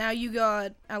 Now you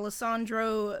got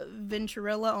Alessandro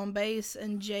Venturella on bass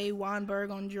and Jay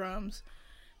Weinberg on drums.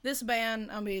 This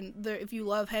band, I mean, if you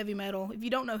love heavy metal, if you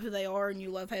don't know who they are and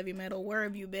you love heavy metal, where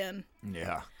have you been?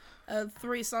 Yeah.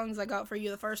 3 songs I got for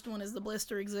you. The first one is The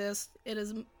Blister Exists. It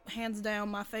is hands down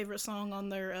my favorite song on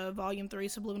their Volume 3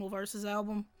 Subliminal Verses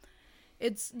album.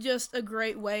 It's just a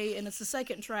great way, and it's the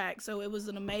second track, so it was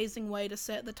an amazing way to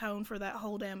set the tone for that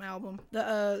whole damn album.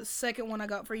 The second one I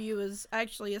got for you is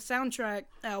actually a soundtrack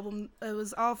album. It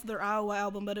was off their Iowa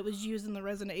album, but it was used in the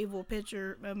Resident Evil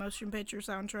motion picture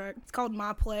soundtrack. It's called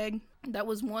My Plague. That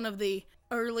was one of the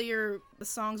earlier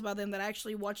songs by them that I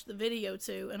actually watched the video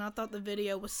to, and I thought the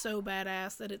video was so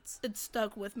badass that it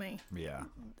stuck with me. Yeah.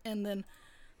 And then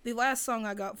the last song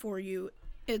I got for you,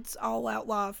 it's All Out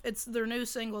Live. It's their new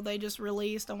single they just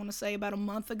released, I want to say about a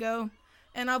month ago,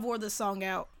 and I've wore this song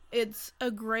out. It's a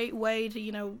great way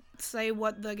to, say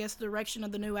what the direction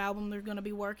of the new album they're going to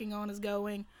be working on is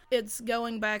going. It's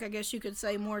going back, I guess you could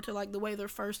say, more to like the way their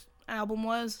first album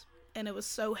was, and it was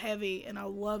so heavy, and I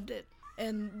loved it.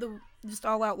 And just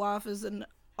All Out Life is an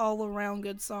all-around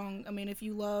good song. I mean, if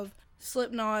you love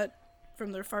Slipknot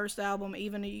from their first album,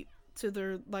 even to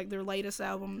their latest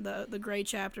album, the Gray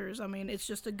Chapters, I mean, it's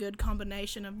just a good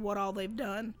combination of what all they've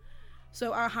done.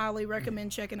 So I highly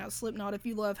recommend checking out Slipknot if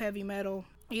you love heavy metal.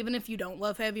 Even if you don't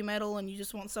love heavy metal and you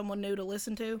just want someone new to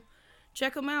listen to,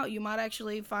 check them out. You might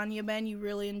actually find you a band you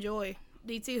really enjoy.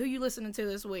 DT, who you listening to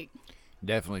this week?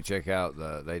 Definitely check out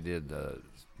they did the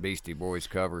Beastie Boys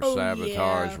cover, Oh,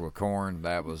 Sabotage yeah. with Korn.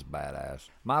 That was badass.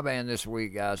 My band this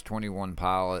week, guys, 21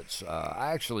 Pilots.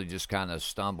 I actually just kind of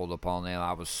stumbled upon them.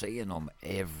 I was seeing them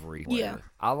everywhere. Yeah.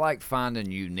 I like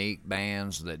finding unique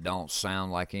bands that don't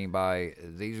sound like anybody.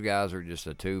 These guys are just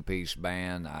a 2-piece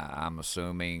band. I'm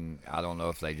assuming, I don't know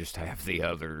if they just have the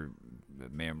other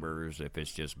members, if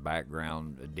it's just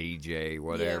background DJ,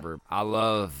 whatever. Yeah. I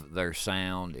love their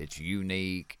sound. It's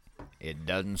unique. It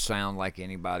doesn't sound like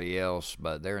anybody else,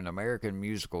 but they're an American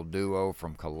musical duo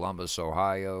from Columbus,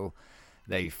 Ohio.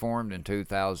 They formed in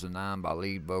 2009 by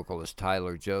lead vocalist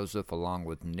Tyler Joseph along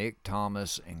with Nick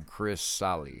Thomas and Chris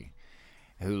Sally,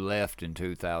 who left in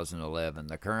 2011.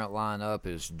 The current lineup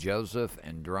is Joseph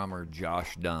and drummer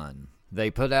Josh Dunn.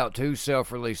 They put out 2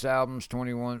 self-release albums,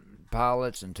 21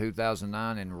 pilots in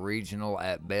 2009 and regional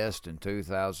at best in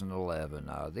 2011.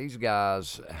 These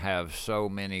guys have so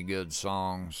many good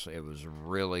songs. It was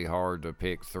really hard to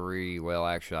pick three. Well,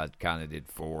 actually, I kind of did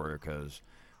four because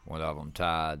one of them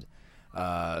tied.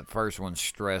 First one's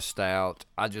Stressed Out.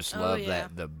 I just love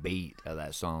the beat of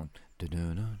that song.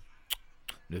 Dude,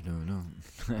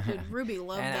 Ruby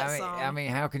loved that song. I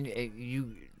mean, how can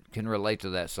you can relate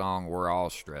to that song? We're all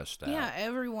stressed out. Yeah,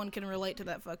 everyone can relate to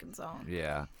that fucking song.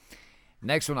 Yeah.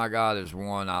 Next one I got is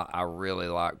one I really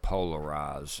like,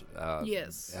 Polarize.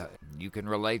 Yes. You can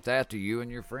relate that to you and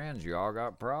your friends. You all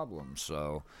got problems.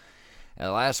 So,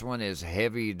 the last one is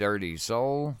Heavy Dirty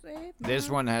Soul. This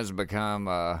one has become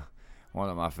one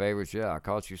of my favorites. Yeah, I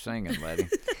caught you singing, Letty.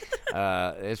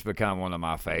 It's become one of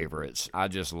my favorites. I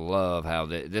just love how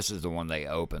this is the one they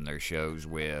open their shows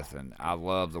with, and I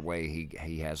love the way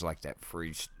he has like that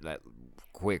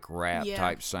quick rap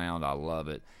type sound. I love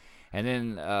it. And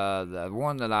then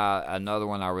another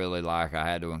one I really like, I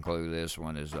had to include this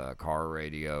one, is Car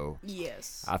Radio.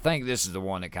 Yes. I think this is the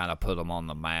one that kind of put them on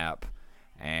the map.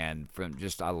 And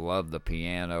I love the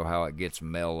piano, how it gets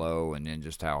mellow, and then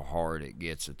just how hard it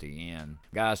gets at the end.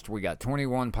 Guys, we got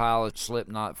 21 Pilots,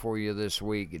 Slipknot for you this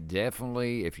week.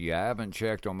 Definitely, if you haven't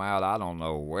checked them out, I don't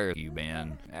know where you've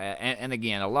been. And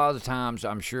again, a lot of the times,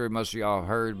 I'm sure most of y'all have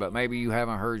heard, but maybe you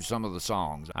haven't heard some of the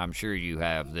songs. I'm sure you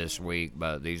have this week,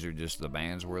 but these are just the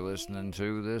bands we're listening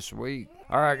to this week.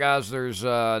 All right, guys, there's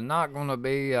not going to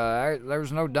be,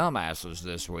 there's no dumbasses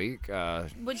this week.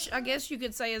 Which I guess you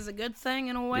could say is a good thing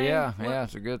in a way. Yeah,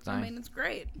 it's a good thing. I mean, it's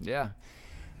great. Yeah.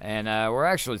 And we're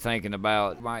actually thinking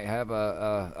about might have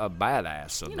a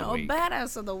badass of the week. A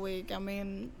badass of the week. I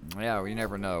mean, yeah, we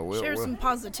never know. Share some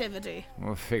positivity.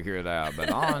 We'll figure it out. But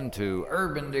on to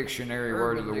Urban Dictionary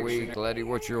word of the week. Letty,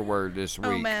 what's your word this week?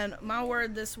 Oh man, my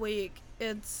word this week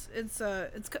it's a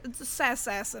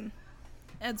sassassin.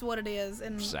 That's what it is.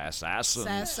 And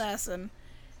Sassassin.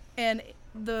 And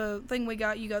the thing you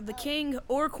got the king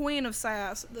or queen of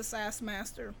sass, the sass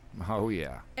master. Oh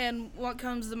yeah. And what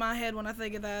comes to my head when I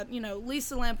think of that,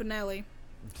 Lisa Lampanelli.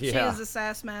 Yeah. She is a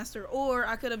sass master. Or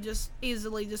I could have just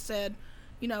easily just said,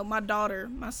 my daughter,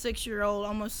 my 6-year-old,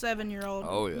 almost 7-year-old.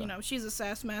 Oh yeah. She's a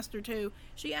sass master too.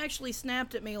 She actually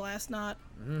snapped at me last night.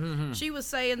 Mm-hmm. She was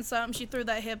saying something. She threw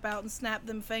that hip out and snapped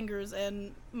them fingers.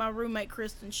 And my roommate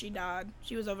Kristen, she died.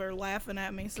 She was over there laughing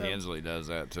at me. So Kinsley does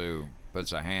that too.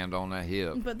 Puts a hand on the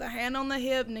hip. Put the hand on the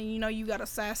hip, and you got a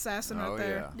sassassin right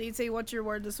there. Yeah. DT, what's your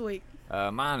word this week?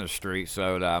 Mine is street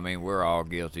soda. I mean, we're all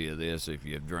guilty of this if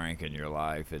you've drank in your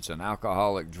life. It's an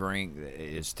alcoholic drink that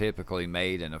is typically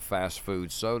made in a fast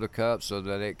food soda cup so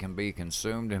that it can be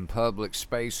consumed in public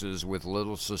spaces with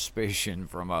little suspicion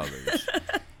from others.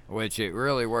 Which it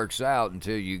really works out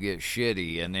until you get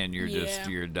shitty, and then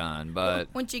you're done. But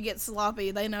once you get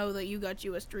sloppy, they know that you got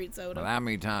you a street soda. Well, how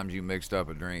many times you mixed up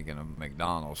a drink in a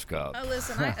McDonald's cup? Oh,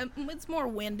 listen, it's more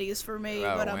Wendy's for me,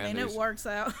 but I mean, it works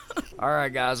out. All right,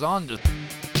 guys, on to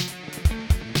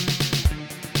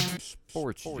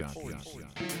Sports Junkies.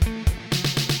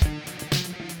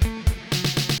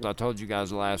 I told you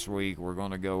guys last week we're going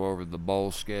to go over the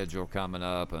bowl schedule coming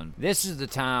up, and this is the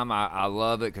time I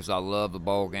love it because I love the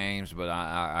bowl games, but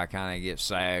I kind of get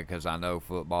sad because I know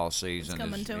football season is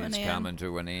coming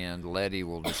to an end. Letty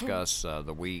will discuss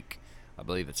the week, I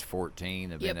believe it's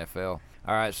 14 of NFL.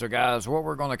 All right, so guys, what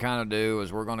we're going to kind of do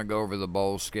is we're going to go over the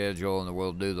bowl schedule, and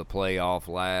we'll do the playoff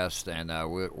last, and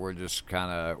we're just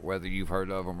kind of, whether you've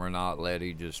heard of them or not,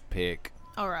 Letty, just pick.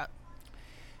 All right.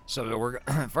 So we're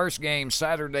first game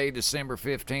Saturday, December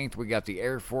 15th. We got the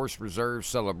Air Force Reserve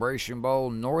Celebration Bowl,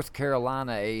 North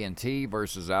Carolina A&T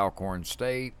versus Alcorn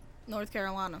State. North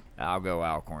Carolina. I'll go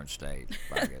Alcorn State.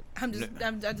 I'm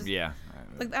just yeah.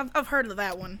 Like I've heard of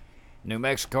that one. New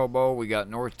Mexico Bowl. We got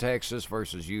North Texas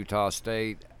versus Utah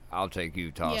State. I'll take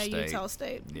Utah State. Yeah, Utah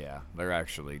State. Yeah, they're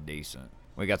actually decent.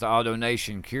 We got the Auto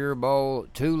Nation Cure Bowl,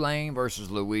 Tulane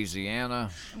versus Louisiana.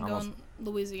 I'm going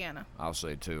Louisiana. I'll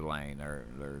say Tulane.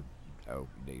 They're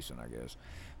decent, I guess.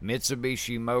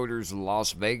 Mitsubishi Motors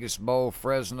Las Vegas Bowl,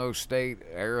 Fresno State,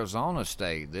 Arizona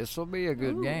State. This will be a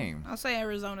good game. I'll say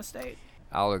Arizona State.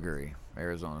 I'll agree.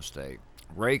 Arizona State.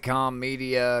 Raycom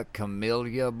Media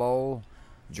Camellia Bowl,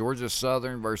 Georgia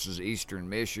Southern versus Eastern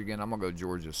Michigan. I'm going to go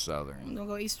Georgia Southern. I'm going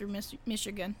to go Eastern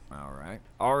Michigan. All right.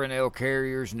 R&L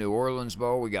Carriers New Orleans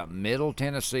Bowl. We got Middle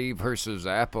Tennessee versus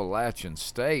Appalachian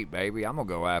State, baby. I'm going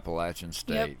to go Appalachian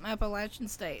State. Yep, Appalachian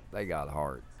State. They got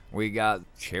heart. We got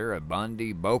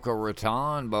Cheribundi Boca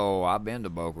Raton Bowl. I've been to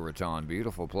Boca Raton.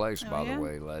 Beautiful place, by the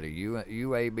way, Letty.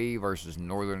 UAB versus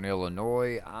Northern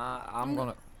Illinois. I'm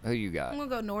Who you I'm got? gonna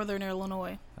go Northern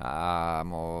Illinois. I'm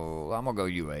gonna go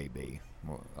UAB.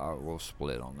 We'll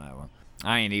split on that one.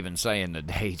 I ain't even saying the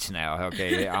dates now.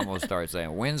 Okay, I'm gonna start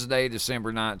saying Wednesday,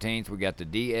 December 19th. We got the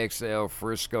DXL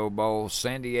Frisco Bowl,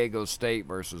 San Diego State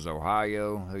versus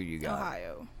Ohio. Who you got?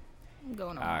 Ohio. I'm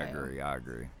going Ohio. I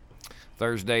agree.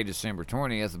 Thursday, December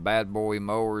 20th, Bad Boy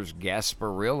Mowers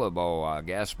Gasparilla Bowl.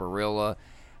 Gasparilla.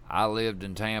 I lived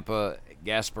in Tampa.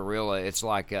 Gasparilla, it's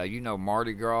like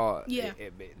Mardi Gras. Yeah.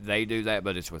 They do that,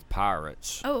 but it's with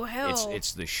pirates. Oh hell.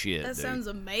 It's the shit. That dude. sounds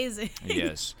amazing.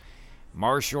 Yes.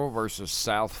 Marshall versus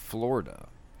South Florida.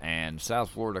 And South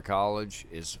Florida College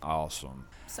is awesome.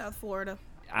 South Florida.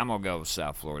 I'm going to go with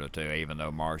South Florida, too. Even though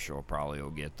Marshall probably will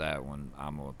get that one,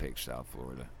 I'm going to pick South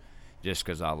Florida. Just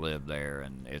because I live there,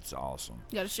 and it's awesome.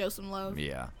 You gotta show some love.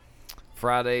 Yeah.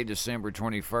 Friday, December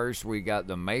 21st, we got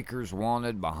the Makers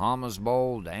Wanted Bahamas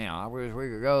Bowl. Damn, I wish we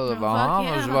could go to the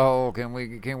Bahamas yeah. Bowl. Can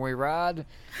we ride?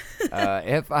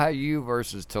 FIU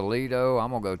versus Toledo. I'm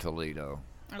going to go Toledo.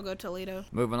 I'll go Toledo.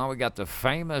 Moving on, we got the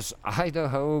famous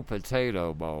Idaho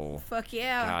Potato Bowl. Fuck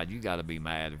yeah. God, you got to be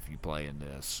mad if you play in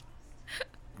this.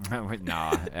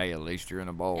 Nah, hey, at least you're in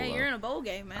a bowl. Yeah, though. you're in a bowl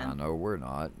game, man. I know we're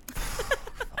not.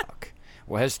 Fuck.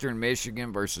 Western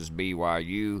Michigan versus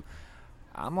BYU.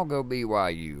 I'm going to go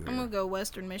BYU here. I'm gonna go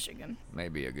Western Michigan.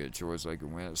 Maybe a good choice. They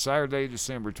can win. Saturday,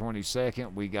 December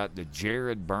 22nd, we got the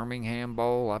Jared Birmingham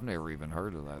Bowl. I've never even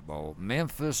heard of that bowl.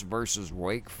 Memphis versus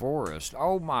Wake Forest.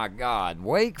 Oh, my God.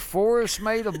 Wake Forest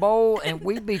made a bowl, and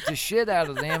we beat the shit out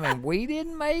of them, and we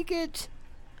didn't make it?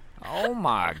 Oh,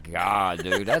 my God,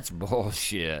 dude. That's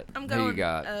bullshit. I'm going. Who you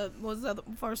got? What was the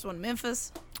first one?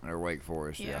 Memphis. Or Wake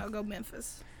Forest, Yeah, yeah. I'll go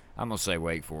Memphis. I'm going to say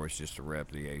Wake Forest just to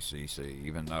rep the ACC,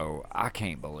 even though I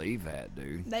can't believe that,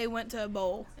 dude. They went to a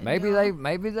bowl. and Maybe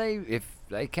got- they, if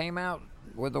they came out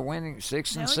with a winning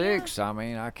 6-6, Hell I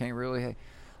mean, I can't really.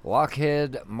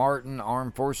 Lockheed Martin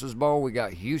Armed Forces Bowl. We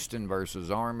got Houston versus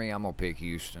Army. I'm gonna pick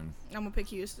Houston. I'm gonna pick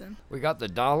Houston. We got the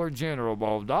Dollar General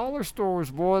Bowl. Dollar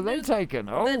stores, boy, they taking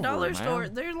over. The dollar man. store,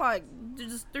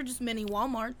 they're just mini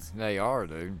Walmarts. They are,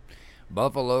 dude.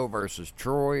 Buffalo versus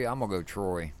Troy. I'm gonna go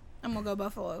Troy. I'm gonna go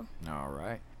Buffalo. All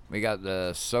right. We got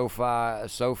the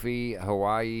Sophie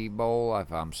Hawaii Bowl.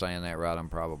 If I'm saying that right, I'm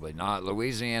probably not.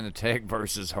 Louisiana Tech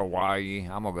versus Hawaii.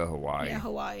 I'm going to go Hawaii. Yeah,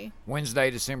 Hawaii.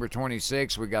 Wednesday, December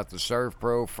 26th, we got the Surf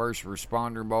Pro First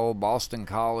Responder Bowl. Boston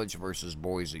College versus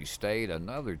Boise State.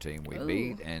 Another team we Ooh.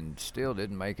 beat and still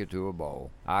didn't make it to a bowl.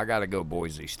 I got to go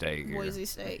Boise State here. Boise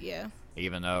State, yeah.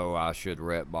 Even though I should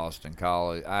rep Boston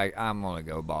College, I'm gonna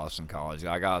go Boston College.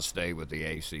 I gotta stay with the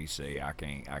ACC. I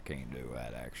can't do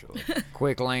that actually.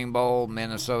 Quick Lane Bowl,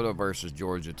 Minnesota versus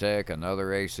Georgia Tech,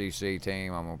 another ACC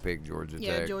team. I'm gonna pick Georgia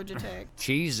Yeah, Tech. Georgia Tech.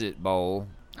 Cheez-It Bowl.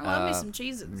 I love me some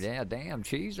Cheez-Its. Yeah, damn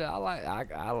cheese. I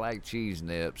like cheese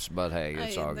nips, but hey,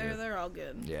 it's all good. They're all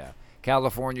good. Yeah.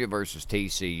 California versus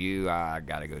TCU. I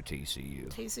gotta go TCU.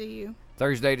 TCU.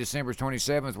 Thursday, December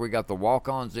 27th, we got the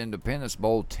Walk-Ons Independence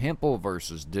Bowl, Temple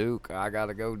versus Duke. I got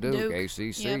to go Duke,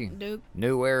 ACC. Yep, Duke.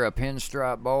 New Era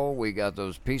Pinstripe Bowl, we got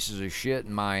those pieces of shit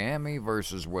in Miami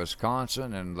versus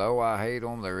Wisconsin, and though I hate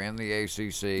them, they're in the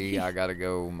ACC. I got to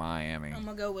go Miami. I'm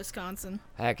going to go Wisconsin.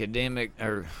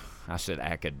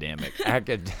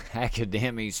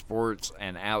 Academy Sports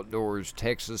and Outdoors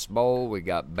Texas Bowl, we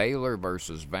got Baylor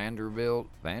versus Vanderbilt.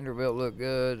 Vanderbilt look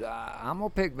good. I'm going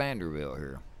to pick Vanderbilt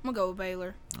here. I'm going to go with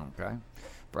Baylor. Okay.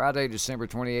 Friday, December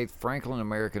 28th, Franklin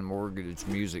American Mortgage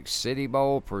Music City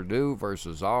Bowl, Purdue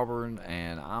versus Auburn,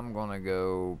 and I'm going to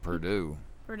go Purdue.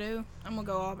 Purdue. I'm going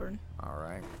to go Auburn. All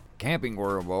right. Camping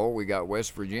World Bowl, we got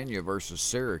West Virginia versus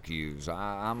Syracuse.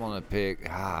 I'm going to pick,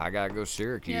 I got to go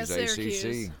Syracuse, Yeah,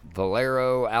 Syracuse. ACC.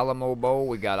 Valero Alamo Bowl,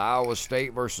 we got Iowa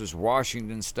State versus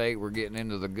Washington State. We're getting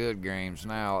into the good games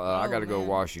now. I got to go man.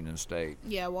 Washington State.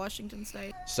 Yeah, Washington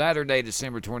State. Saturday,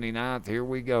 December 29th, here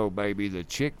we go, baby. The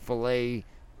Chick-fil-A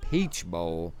Peach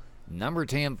Bowl. Number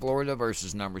 10, Florida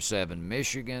versus number 7,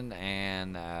 Michigan.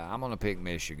 And I'm going to pick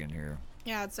Michigan here.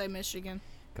 Yeah, I'd say Michigan.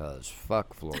 Because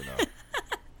fuck Florida.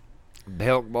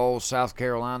 Belk Bowl, South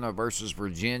Carolina versus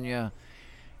Virginia.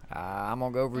 I'm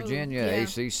going to go Virginia, yeah.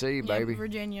 ACC, baby. Yeah,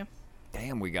 Virginia.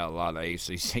 Damn, we got a lot of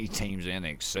ACC teams in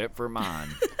except for mine.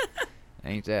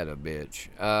 Ain't that a bitch?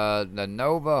 The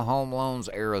Nova Home Loans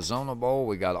Arizona Bowl,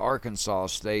 we got Arkansas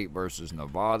State versus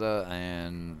Nevada,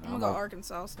 and I'm going to go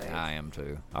Arkansas State. I am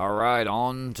too. All right,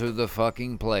 on to the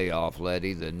fucking playoff,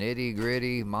 Letty. The nitty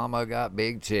gritty, mama got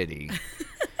big titty.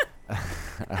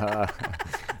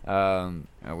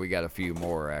 We got a few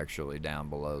more actually down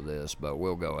below this, but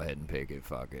we'll go ahead and pick it.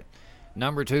 Fuck it.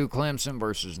 Number 2, Clemson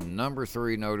versus number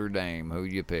 3, Notre Dame. Who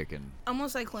you picking? I'm going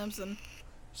to say Clemson.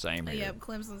 Same here. Yep,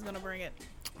 Clemson's going to bring it.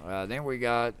 Then we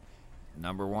got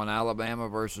number 1 Alabama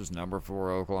versus number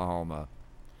 4 Oklahoma.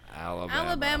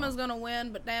 Alabama's gonna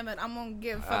win, but damn it, I'm gonna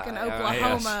give fucking yes.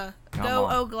 Oklahoma. Come Go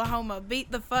on. Oklahoma.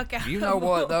 Beat the fuck out You of know them.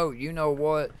 what, though? You know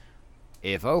what?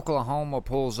 If Oklahoma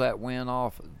pulls that win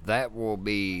off, that will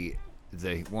be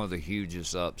one of the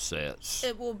hugest upsets.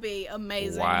 It will be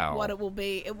amazing. Wow. What it will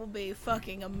be. It will be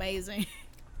fucking amazing.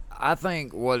 I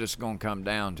think what it's going to come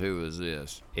down to is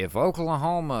this. If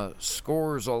Oklahoma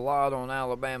scores a lot on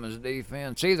Alabama's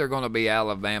defense, either going to be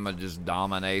Alabama just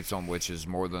dominates them, which is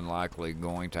more than likely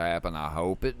going to happen. I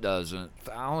hope it doesn't.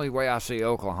 The only way I see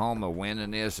Oklahoma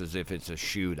winning this is if it's a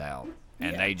shootout,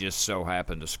 and they just so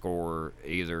happen to score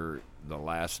either the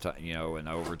last time, in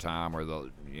overtime or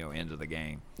the end of the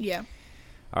game. Yeah.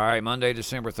 All right, Monday,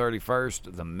 December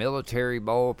 31st, the Military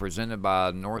Bowl presented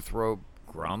by Northrop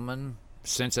Grumman.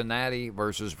 Cincinnati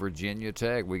versus Virginia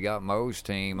Tech. We got Mo's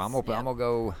team. I'm gonna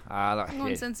go. I'm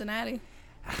going Cincinnati.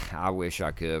 I wish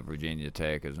I could. Virginia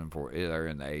Tech is they're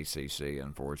in the ACC,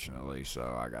 unfortunately, so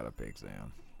I gotta pick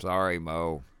them. Sorry,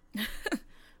 Mo.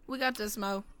 We got this,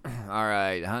 Mo. All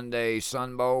right, Hyundai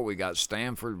Sun Bowl. We got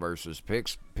Stanford versus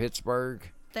Pittsburgh.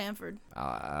 Stanford.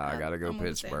 I gotta go I'm with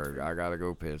Pittsburgh. Stanford. I gotta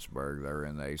go Pittsburgh. They're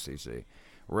in the ACC.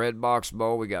 Red Box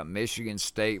Bowl, we got Michigan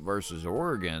State versus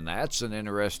Oregon. That's an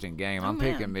interesting game. I'm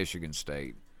picking Michigan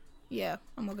State. Yeah,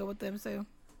 I'm going to go with them, too.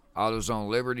 AutoZone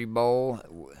Liberty Bowl,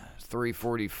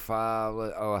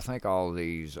 3:45. Oh, I think all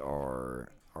these are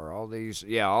all these?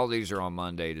 Yeah, all these are on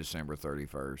Monday, December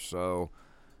 31st. So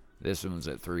this one's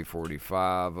at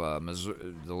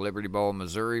 3:45. The Liberty Bowl,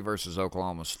 Missouri versus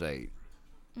Oklahoma State.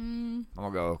 I'm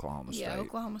going to go Oklahoma State. Yeah,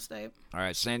 Oklahoma State. All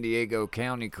right, San Diego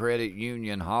County Credit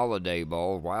Union Holiday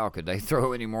Bowl. Wow, could they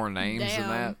throw any more names than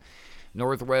that?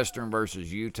 Northwestern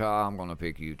versus Utah. I'm going to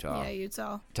pick Utah. Yeah,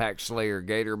 Utah. Tax Slayer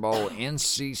Gator Bowl.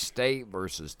 NC State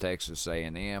versus Texas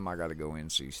A&M. I got to go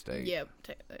NC State. Yep.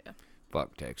 Yeah.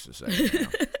 Fuck Texas A&M.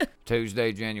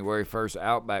 Tuesday, January 1st,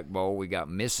 Outback Bowl. We got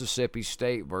Mississippi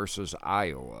State versus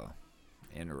Iowa.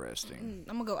 Interesting.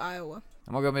 I'm going to go Iowa.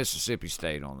 I'm going to go Mississippi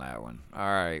State on that one. All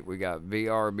right, we got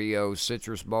VRBO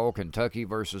Citrus Bowl, Kentucky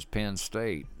versus Penn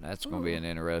State. That's going to be an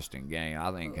interesting game.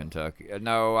 I think Kentucky.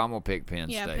 No, I'm going to pick Penn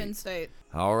State. Yeah, Penn State.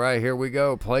 All right, here we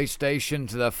go. PlayStation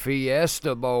to the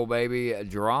Fiesta Bowl, baby.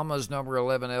 Drama's number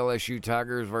 11 LSU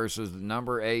Tigers versus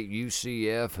number 8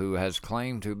 UCF, who has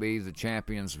claimed to be the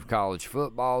champions of college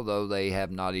football, though they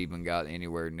have not even got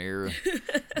anywhere near.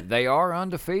 They are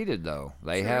undefeated, though.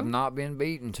 They have not been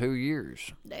beaten 2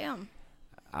 years. Damn.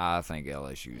 I think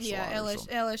LSU slaughters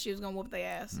them. LSU's going to whoop their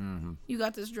ass. Mm-hmm. You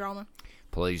got this, Drama.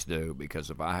 Please do, because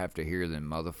if I have to hear them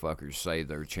motherfuckers say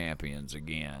they're champions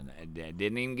again, they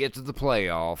didn't even get to the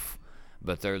playoff,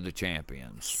 but they're the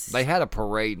champions. They had a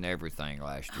parade and everything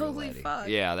last year, Holy lady. fuck.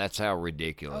 Yeah, that's how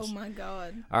ridiculous. Oh, my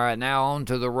God. All right, now on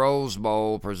to the Rose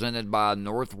Bowl, presented by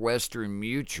Northwestern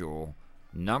Mutual.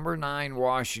 Number 9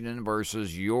 Washington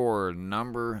versus your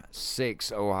number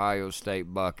 6 Ohio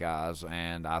State Buckeyes,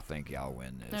 and I think y'all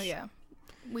win this. Oh, yeah.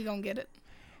 We gonna get it.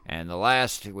 And the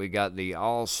last, we got the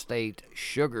All-State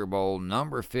Sugar Bowl,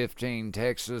 number 15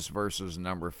 Texas versus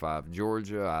number 5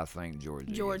 Georgia. I think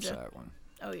Georgia gets that one.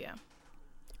 Oh, yeah.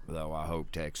 Though I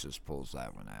hope Texas pulls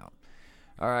that one out.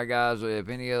 All right, guys, if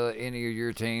any of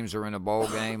your teams are in a bowl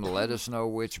game, let us know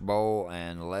which bowl,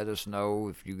 and let us know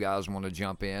if you guys want to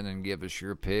jump in and give us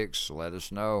your picks. Let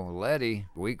us know. Letty,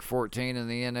 week 14 in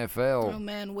the NFL. Oh,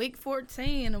 man, week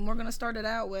 14, and we're going to start it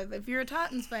out with, if you're a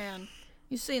Titans fan,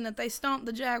 you've seen that they stomped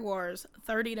the Jaguars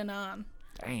 30-9.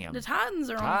 Damn. The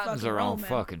Titans are on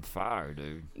fucking fire,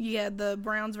 dude. You had the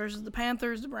Browns versus the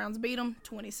Panthers. The Browns beat them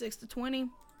 26-20.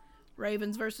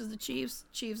 Ravens versus the Chiefs.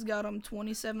 Chiefs got them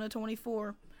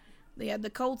 27-24. They had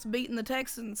the Colts beating the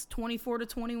Texans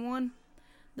 24-21.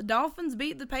 The Dolphins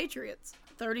beat the Patriots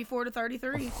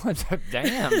 34-33.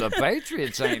 Damn, the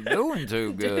Patriots ain't doing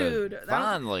too good. Dude,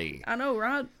 finally. I know,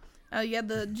 right? You had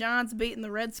the Giants beating the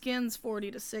Redskins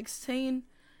 40-16.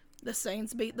 The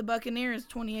Saints beat the Buccaneers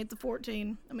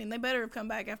 28-14. I mean, they better have come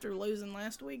back after losing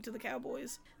last week to the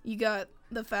Cowboys. You got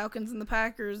the Falcons and the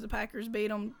Packers. The Packers beat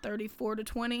them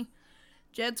 34-20.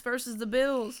 Jets versus the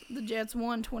Bills. The Jets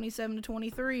won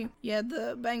 27-23. You had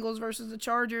the Bengals versus the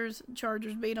Chargers.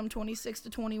 Chargers beat them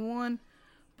 26-21.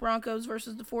 Broncos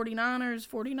versus the 49ers.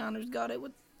 49ers got it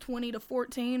with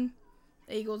 20-14.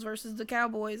 Eagles versus the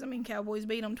Cowboys. I mean, Cowboys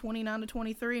beat them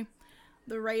 29-23.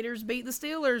 The Raiders beat the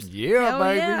Steelers. Yeah, Hell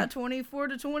baby. Yeah,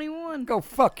 24-21. Go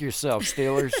fuck yourself,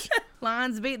 Steelers.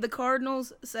 Lions beat the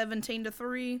Cardinals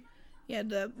 17-3. You had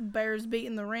the Bears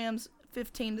beating the Rams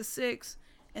 15-6.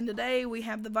 And today we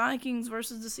have the Vikings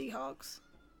versus the Seahawks.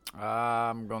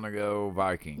 I'm going to go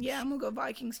Vikings. Yeah, I'm going to go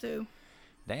Vikings too.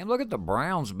 Damn, look at the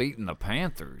Browns beating the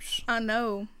Panthers. I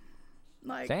know.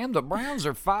 Like, Damn, the Browns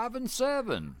are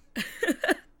 5-7.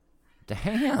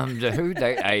 Damn, dude.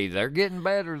 They're getting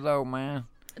better though, man.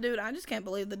 dude, I just can't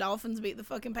believe the Dolphins beat the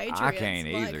fucking Patriots. I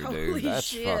can't Like, either, holy dude. That's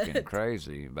shit. fucking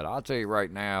crazy. But I'll tell you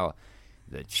right now,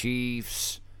 the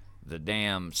Chiefs, the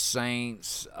damn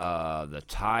Saints, the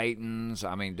Titans.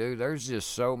 I mean, dude, there's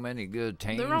just so many good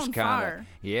teams. They're on fire.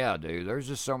 Yeah, dude. There's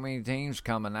just so many teams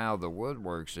coming out of the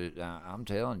woodworks. I'm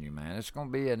telling you, man, it's going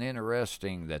to be an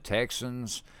interesting. The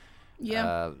Texans.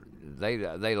 Yeah.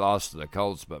 They lost to the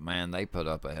Colts, but man, they put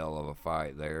up a hell of a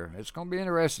fight there. It's going to be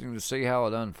interesting to see how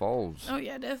it unfolds. Oh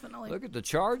yeah, definitely. Look at the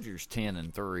Chargers,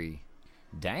 10-3.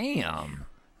 Damn.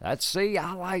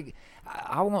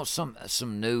 I want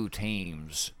some new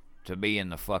teams to be in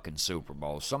the fucking Super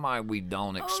Bowl. Somebody we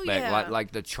don't expect, yeah.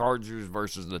 like the Chargers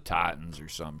versus the Titans or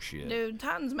some shit. Dude,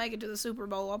 Titans make it to the Super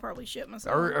Bowl, I'll probably shit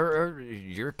myself. Or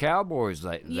your Cowboys,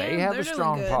 they have they're a doing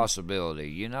strong good. possibility.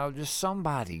 You know, just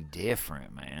somebody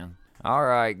different, man. All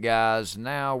right, guys.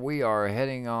 Now we are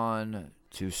heading on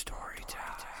to story time.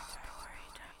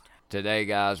 Today,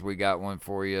 guys, we got one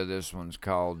for you. This one's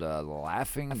called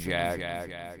Laughing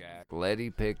Jack. Letty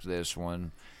picked this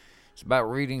one. It's about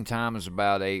reading time is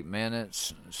about 8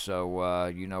 minutes. So,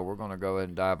 we're going to go ahead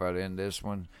and dive right in this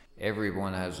one.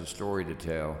 Everyone has a story to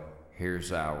tell.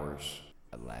 Here's ours.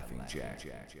 Laughing Jack.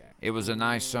 It was a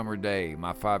nice summer day.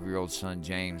 My 5-year-old son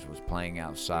James was playing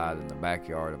outside in the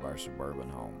backyard of our suburban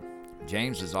home.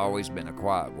 James has always been a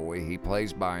quiet boy. He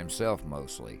plays by himself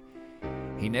mostly.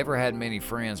 He never had many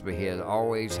friends, but he had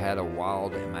always had a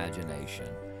wild imagination.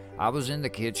 I was in the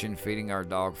kitchen feeding our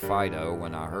dog Fido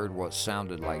when I heard what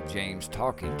sounded like James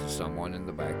talking to someone in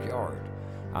the backyard.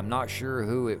 I'm not sure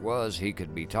who it was he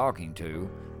could be talking to.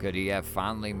 Could he have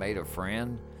finally made a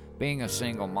friend? Being a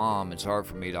single mom, it's hard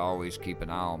for me to always keep an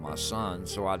eye on my son,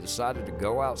 so I decided to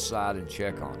go outside and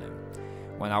check on him.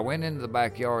 When I went into the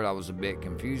backyard, I was a bit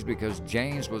confused because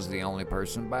James was the only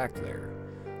person back there.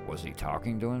 Was he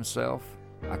talking to himself?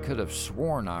 I could have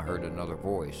sworn I heard another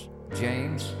voice.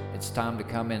 James, it's time to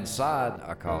come inside,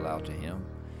 I called out to him.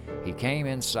 He came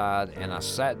inside and I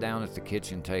sat down at the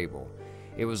kitchen table.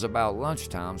 It was about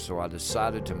lunchtime, so I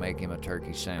decided to make him a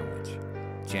turkey sandwich.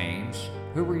 James,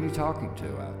 who were you talking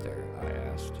to out there? I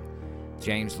asked.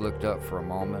 James looked up for a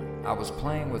moment. I was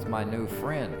playing with my new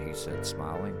friend, he said,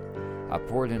 smiling. I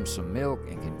poured him some milk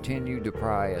and continued to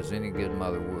pry as any good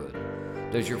mother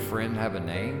would. Does your friend have a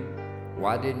name?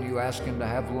 Why didn't you ask him to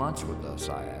have lunch with us?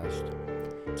 I asked.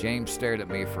 James stared at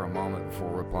me for a moment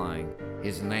before replying.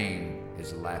 His name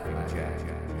is Laughing Jack.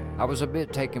 I was a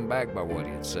bit taken back by what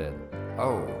he had said.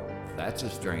 Oh, that's a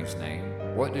strange name.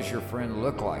 What does your friend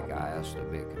look like? I asked, a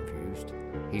bit confused.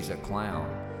 He's a clown.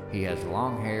 He has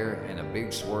long hair and a big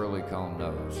swirly cone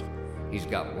nose. He's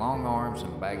got long arms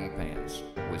and baggy pants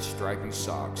with stripy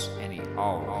socks, and he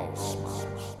always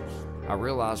smiles. I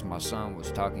realized my son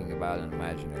was talking about an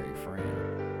imaginary friend.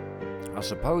 I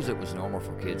suppose it was normal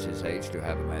for kids his age to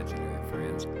have imaginary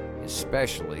friends,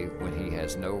 especially when he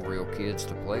has no real kids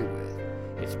to play with.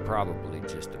 It's probably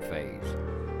just a phase.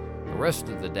 The rest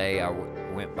of the day I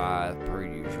went by per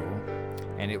usual,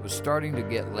 and it was starting to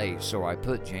get late, so I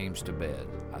put James to bed.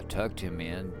 I tucked him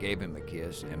in, gave him a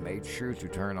kiss, and made sure to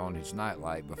turn on his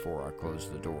nightlight before I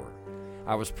closed the door.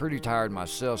 I was pretty tired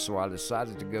myself, so I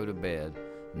decided to go to bed.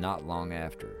 Not long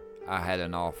after, I had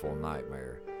an awful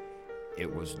nightmare.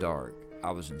 It was dark.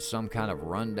 I was in some kind of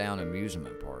rundown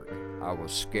amusement park. I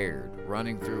was scared,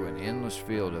 running through an endless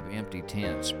field of empty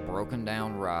tents, broken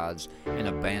down rides, and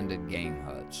abandoned game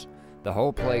huts. The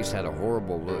whole place had a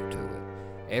horrible look to it.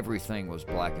 Everything was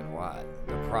black and white.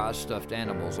 The prized stuffed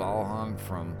animals all hung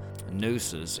from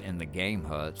nooses in the game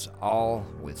huts, all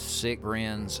with sick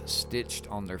grins stitched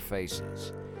on their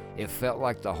faces. It felt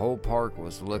like the whole park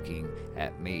was looking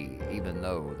at me, even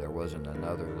though there wasn't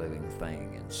another living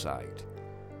thing in sight.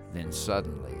 Then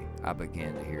suddenly, I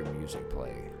began to hear music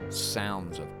play.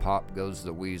 Sounds of Pop Goes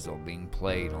the Weasel being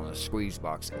played on a squeeze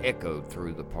box echoed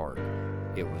through the park.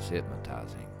 It was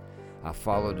hypnotizing. I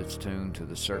followed its tune to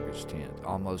the circus tent,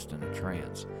 almost in a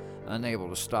trance, unable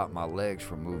to stop my legs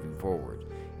from moving forward.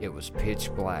 It was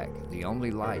pitch black. The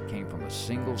only light came from a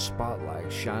single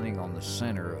spotlight shining on the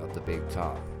center of the big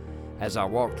top. As I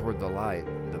walked toward the light,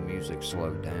 the music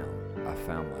slowed down. I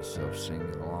found myself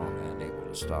singing along, unable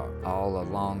to stop. All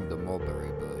along the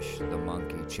mulberry bush, the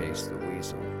monkey chased the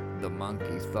weasel. The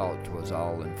monkey thought 'twas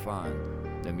all in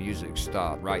fun. The music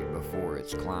stopped right before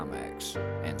its climax,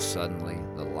 and suddenly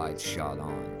the lights shot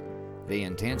on. The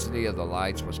intensity of the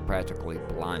lights was practically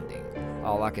blinding.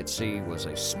 All I could see was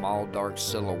a small dark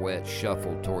silhouette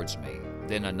shuffle towards me.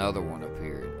 Then another one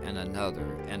appeared, and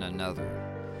another, and another.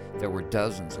 There were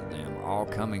dozens of them, all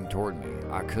coming toward me.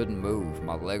 I couldn't move.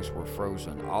 My legs were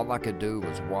frozen. All I could do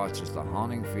was watch as the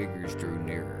haunting figures drew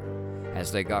nearer.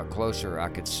 As they got closer, I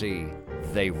could see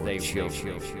they were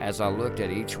children. As I looked at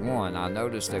each one, I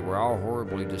noticed they were all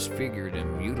horribly disfigured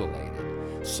and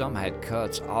mutilated. Some had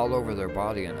cuts all over their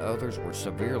body, and others were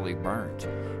severely burnt,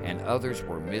 and others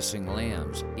were missing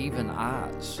limbs, even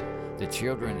eyes. The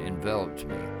children enveloped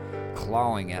me,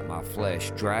 clawing at my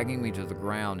flesh, dragging me to the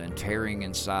ground and tearing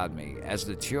inside me. As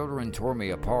the children tore me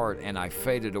apart and I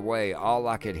faded away, all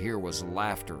I could hear was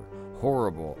laughter.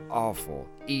 Horrible, awful,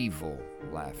 evil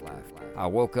laugh. I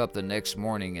woke up the next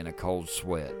morning in a cold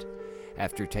sweat.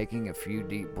 After taking a few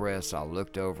deep breaths, I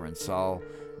looked over and saw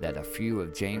that a few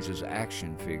of James's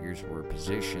action figures were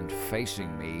positioned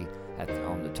facing me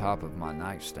on the top of my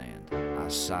nightstand. I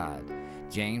sighed.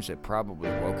 James had probably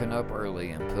woken up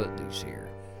early and put these here.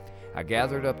 I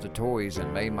gathered up the toys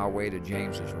and made my way to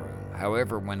James's room.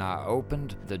 However, when I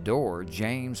opened the door,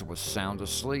 James was sound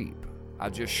asleep. I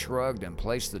just shrugged and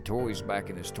placed the toys back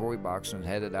in his toy box and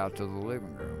headed out to the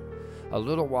living room. A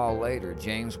little while later,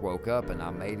 James woke up and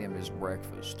I made him his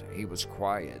breakfast. He was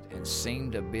quiet and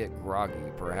seemed a bit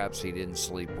groggy. Perhaps he didn't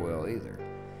sleep well either.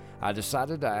 I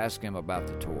decided to ask him about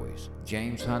the toys.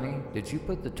 "James, honey, did you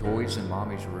put the toys in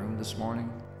Mommy's room this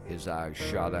morning?" His eyes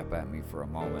shot up at me for a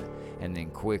moment and then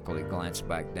quickly glanced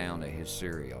back down at his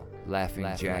cereal. Laughing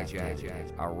Jack.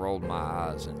 I rolled my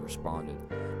eyes and responded,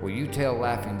 "Will you tell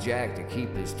Laughing Jack to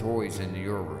keep his toys in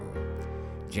your room?"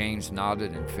 James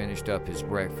nodded and finished up his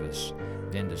breakfast,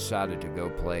 then decided to go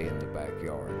play in the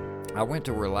backyard. I went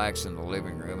to relax in the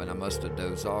living room and I must have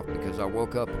dozed off because I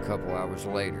woke up a couple hours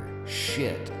later.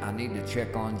 Shit, I need to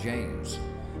check on James.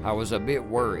 I was a bit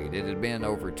worried. It had been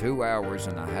over 2 hours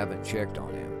and I haven't checked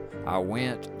on him.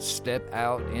 I stepped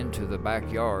out into the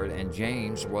backyard and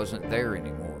James wasn't there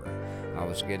anymore. I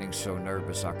was getting so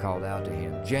nervous I called out to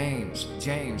him, James,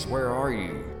 where are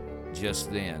you?"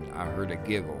 Just then, I heard a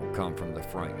giggle come from the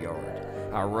front yard.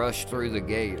 I rushed through the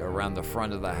gate around the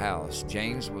front of the house.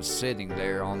 James was sitting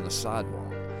there on the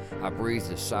sidewalk. I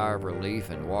breathed a sigh of relief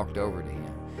and walked over to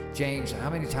him. "James, how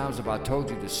many times have I told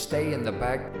you to stay in the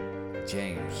back?"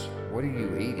 "James, what are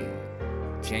you eating?"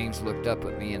 James looked up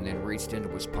at me and then reached into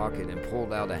his pocket and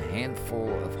pulled out a handful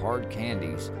of hard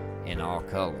candies in all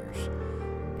colors.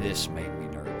 This made me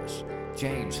nervous.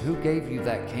 "James, who gave you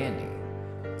that candy?"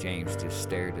 James just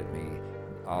stared at me,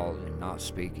 all not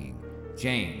speaking.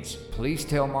 "James, please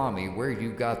tell Mommy where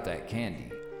you got that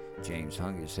candy." James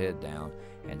hung his head down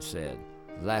and said,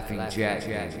 Laughing Jack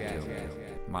gave it to me."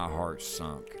 My heart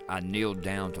sunk. I kneeled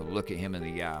down to look at him in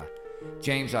the eye.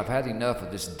 "James, I've had enough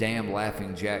of this damn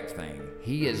Laughing Jack thing.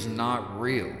 He is not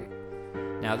real."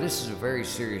 Now this is a very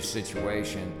serious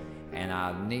situation and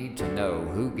I need to know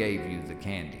who gave you the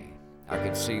candy. I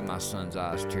could see my son's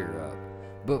eyes tear up.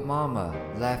 "But Mama,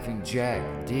 Laughing Jack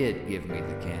did give me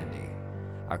the candy."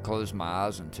 I closed my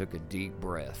eyes and took a deep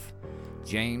breath.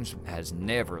 James has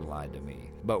never lied to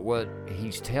me, but what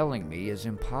he's telling me is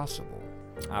impossible.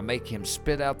 I make him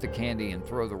spit out the candy and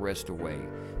throw the rest away.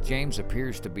 James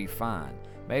appears to be fine.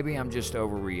 Maybe I'm just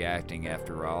overreacting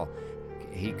after all.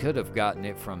 He could have gotten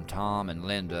it from Tom and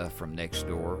Linda from next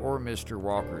door or Mr.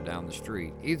 Walker down the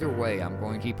street. Either way, I'm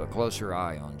going to keep a closer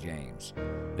eye on James.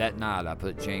 That night, I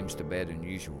put James to bed as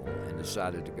usual and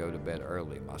decided to go to bed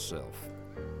early myself.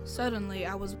 Suddenly,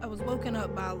 I was woken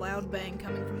up by a loud bang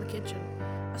coming from the kitchen.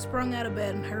 I sprung out of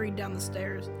bed and hurried down the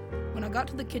stairs. When I got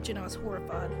to the kitchen, I was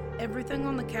horrified. Everything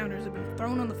on the counters had been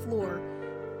thrown on the floor,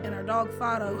 and our dog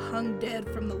Fido hung dead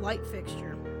from the light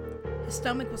fixture. His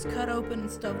stomach was cut open and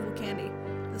stuffed with candy,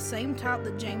 the same type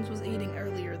that James was eating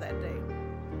earlier that day.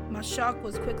 My shock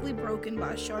was quickly broken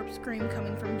by a sharp scream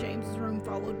coming from James's room,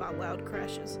 followed by loud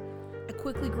crashes. I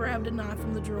quickly grabbed a knife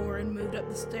from the drawer and moved up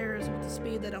the stairs with the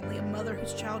speed that only a mother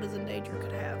whose child is in danger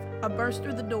could have. I burst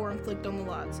through the door and flicked on the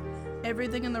lights.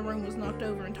 Everything in the room was knocked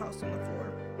over and tossed on the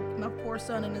floor. My poor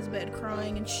son in his bed,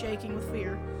 crying and shaking with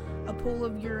fear. A pool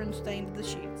of urine stained the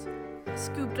sheets. I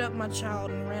scooped up my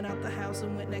child and ran out the house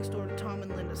and went next door to Tom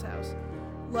and Linda's house.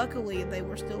 Luckily, they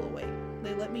were still awake.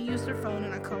 They let me use their phone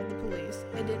and I called the police.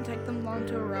 It didn't take them long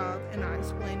to arrive and I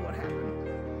explained what happened.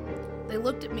 They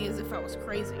looked at me as if I was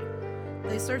crazy.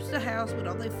 They searched the house, but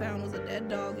all they found was a dead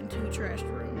dog and 2 trashed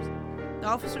rooms. The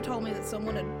officer told me that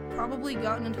someone had probably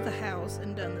gotten into the house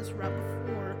and done this right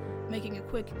before making a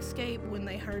quick escape when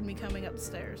they heard me coming up the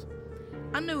stairs.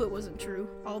 I knew it wasn't true.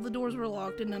 All the doors were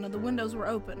locked and none of the windows were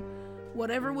open.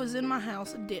 Whatever was in my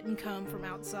house didn't come from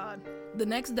outside. The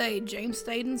next day, James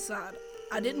stayed inside.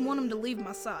 I didn't want him to leave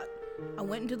my sight. I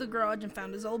went into the garage and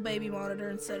found his old baby monitor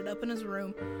and set it up in his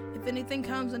room. If anything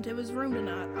comes into his room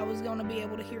tonight, I was going to be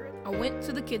able to hear it. I went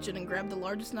to the kitchen and grabbed the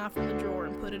largest knife from the drawer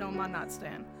and put it on my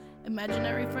nightstand.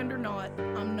 Imaginary friend or not,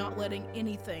 I'm not letting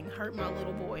anything hurt my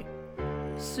little boy.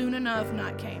 Soon enough,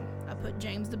 night came. I put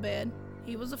James to bed.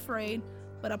 He was afraid,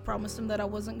 but I promised him that I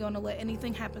wasn't going to let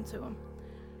anything happen to him.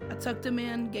 I tucked him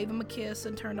in, gave him a kiss,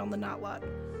 and turned on the nightlight.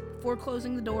 Before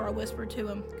closing the door, I whispered to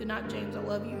him, "Good night, James, I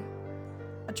love you."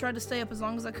 I tried to stay up as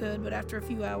long as I could, but after a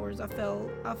few hours, I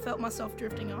felt myself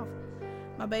drifting off.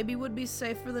 My baby would be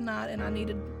safe for the night, and I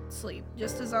needed sleep.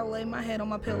 Just as I lay my head on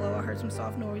my pillow, I heard some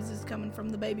soft noises coming from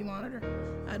the baby monitor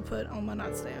I had put on my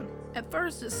nightstand. At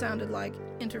first, it sounded like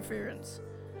interference,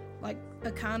 like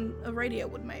a kind a radio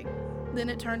would make. Then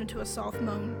it turned into a soft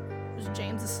moan. Was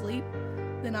James asleep?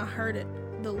 Then I heard it,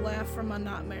 the laugh from my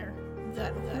nightmare.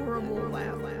 That horrible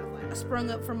laugh. I sprung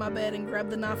up from my bed and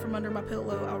grabbed the knife from under my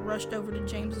pillow. I rushed over to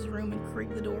James's room and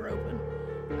creaked the door open.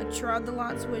 I tried the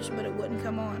light switch, but it wouldn't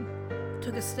come on. I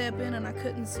took a step in and I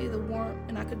couldn't see the warm,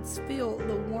 and I could feel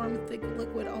the warm, thick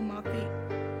liquid on my feet.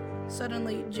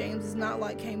 Suddenly, James's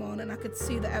nightlight came on, and I could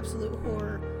see the absolute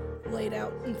horror laid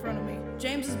out in front of me.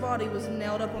 James's body was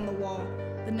nailed up on the wall,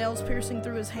 the nails piercing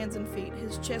through his hands and feet.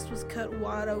 His chest was cut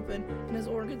wide open, and his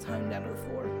organs hung down to the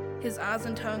floor. His eyes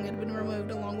and tongue had been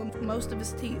removed along with most of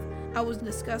his teeth. I was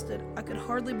disgusted. I could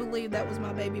hardly believe that was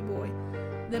my baby boy.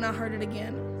 Then I heard it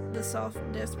again, the soft,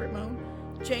 desperate moan.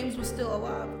 James was still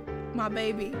alive. My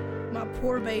baby, my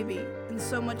poor baby. In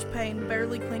so much pain,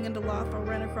 barely clinging to life, I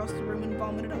ran across the room and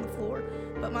vomited on the floor.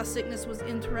 But my sickness was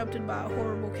interrupted by a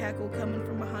horrible cackle coming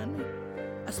from behind me.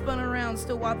 I spun around,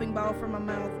 still wiping bile from my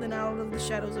mouth. Then out of the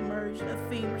shadows emerged a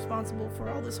fiend responsible for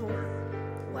all this horror.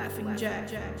 Laughing Jack.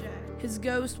 His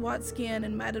ghost, white skin,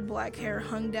 and matted black hair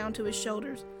hung down to his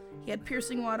shoulders. He had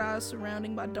piercing white eyes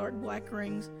surrounding by dark black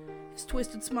rings. His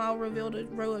twisted smile revealed a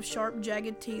row of sharp,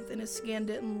 jagged teeth, and his skin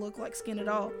didn't look like skin at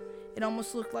all. It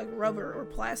almost looked like rubber or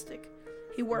plastic.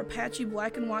 He wore a patchy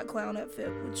black and white clown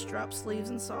outfit with striped sleeves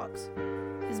and socks.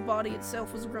 His body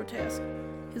itself was grotesque.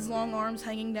 His long arms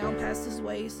hanging down past his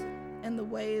waist, and the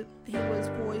way he was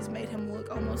poised made him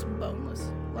look almost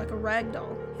boneless, like a rag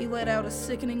doll. He let out a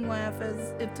sickening laugh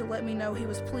as if to let me know he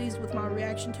was pleased with my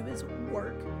reaction to his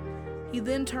work. He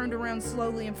then turned around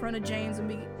slowly in front of James and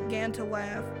began to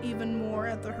laugh even more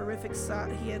at the horrific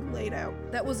sight he had laid out.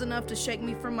 That was enough to shake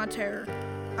me from my terror.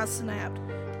 I snapped,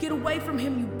 "Get away from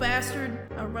him, you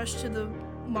bastard!" I rushed to the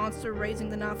monster, raising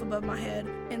the knife above my head,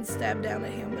 and stabbed down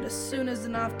at him, but as soon as the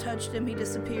knife touched him, he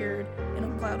disappeared in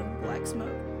a cloud of black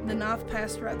smoke. The knife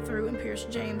passed right through and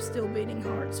pierced James' still beating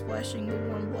heart, splashing the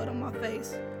warm blood on my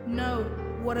face. No,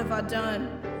 what have I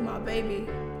done? My baby.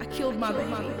 I killed my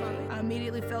baby. I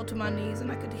immediately fell to my knees,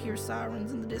 and I could hear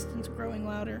sirens in the distance growing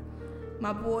louder.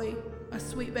 My boy, my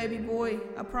sweet baby boy,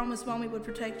 I promised Mommy would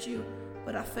protect you,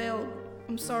 but I failed.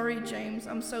 I'm sorry, James.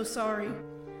 I'm so sorry.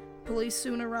 Police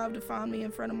soon arrived to find me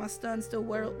in front of my son, still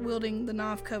wielding the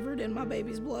knife covered in my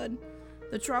baby's blood.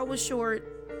 The trial was short.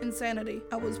 Insanity.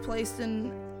 I was placed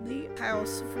in the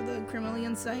house for the criminally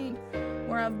insane,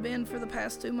 where I've been for the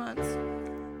past 2 months.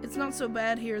 It's not so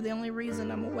bad here. The only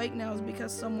reason I'm awake now is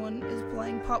because someone is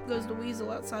playing Pop Goes the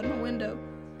Weasel outside my window.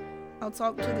 I'll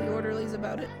talk to the orderlies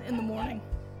about it in the morning.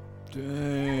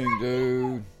 Dang,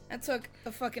 dude. That took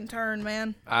a fucking turn,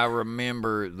 man. I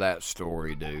remember that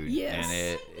story, dude. Yes.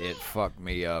 And it fucked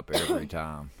me up every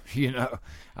time. You know?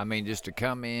 I mean, just to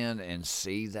come in and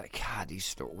see that. God,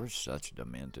 we're such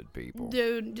demented people.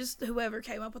 Dude, just whoever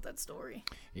came up with that story.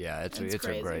 Yeah, it's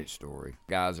crazy. a great story.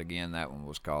 Guys, again, that one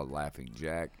was called Laughing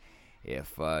Jack.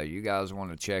 If you guys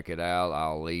want to check it out,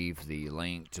 I'll leave the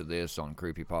link to this on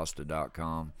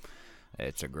creepypasta.com.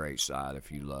 It's a great site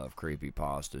if you love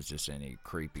creepypastas, just any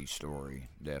creepy story.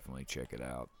 Definitely check it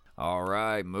out. All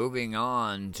right, moving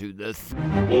on to the...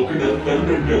 Welcome to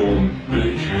Thunderdome,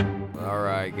 bitch. All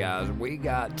right, guys, we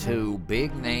got 2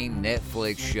 big-name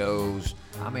Netflix shows.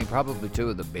 I mean, probably 2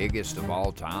 of the biggest of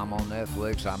all time on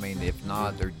Netflix. I mean, if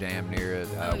not, they're damn near it.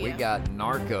 We got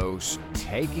Narcos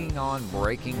taking on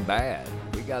Breaking Bad.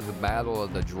 We got the Battle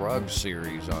of the Drugs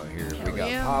series out here. We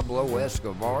got Pablo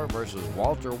Escobar versus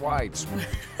Walter White's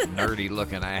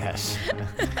nerdy-looking ass.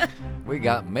 We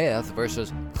got meth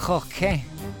versus cocaine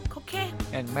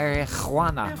and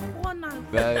marijuana.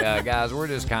 But guys, we're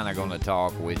just kind of going to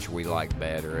talk which we like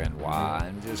better and why,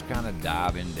 and just kind of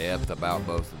dive in depth about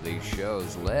both of these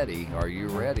shows. Letty, are you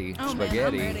ready? Oh,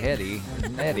 Spaghetti, man, I'm ready. Hetty,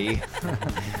 Nettie.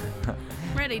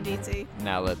 Ready, DT.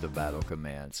 Now let the battle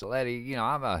commence. Letty, you know,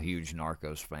 I'm a huge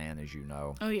Narcos fan, as you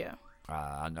know. Oh, yeah.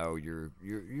 I know you're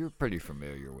pretty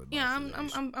familiar with. Yeah, both of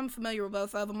these. I'm familiar with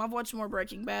both of them. I've watched more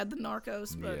Breaking Bad than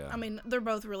Narcos, but Yeah. I mean they're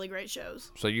both really great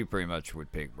shows. So you pretty much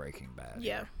would pick Breaking Bad.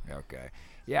 Yeah. Here. Okay.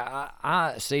 Yeah,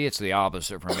 I see. It's the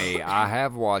opposite for me. I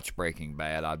have watched Breaking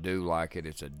Bad. I do like it.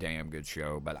 It's a damn good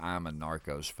show. But I'm a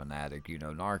Narcos fanatic. You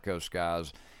know, Narcos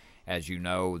guys, as you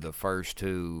know, the first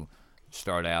two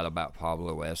start out about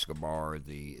Pablo Escobar,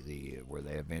 the where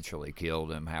they eventually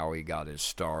killed him, how he got his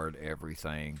start,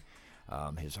 everything.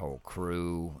 His whole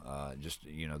crew, just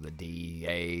the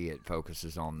DEA. It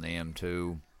focuses on them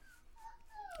too,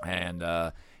 and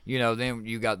then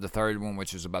you got the third one,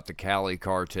 which is about the Cali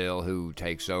cartel who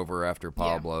takes over after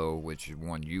Pablo, which is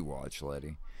one you watch,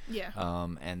 Letty. Yeah.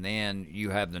 And then you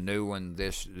have the new one.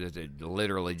 This it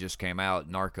literally just came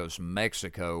out, Narcos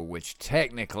Mexico, which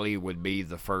technically would be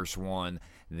the first one.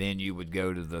 Then you would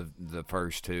go to the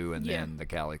first two, and then the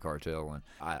Cali Cartel one.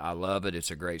 I love it.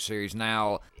 It's a great series.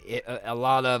 Now, a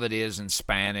lot of it is in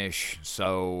Spanish,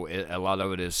 so a lot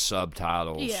of it is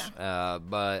subtitles. Yeah.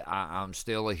 But I'm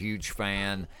still a huge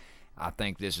fan. I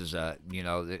think this is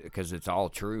because it's all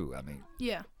true. I mean,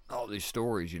 Yeah. all these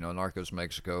stories, Narcos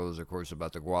Mexico is, of course,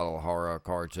 about the Guadalajara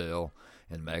cartel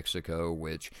in Mexico,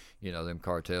 which, them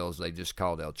cartels, they just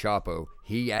called El Chapo.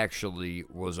 He actually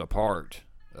was a part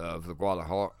of the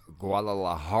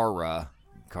Guadalajara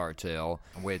cartel,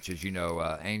 which is,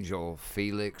 Angel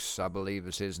Felix, I believe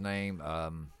is his name,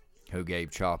 who gave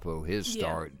Chapo his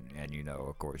start. And,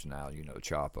 of course, now,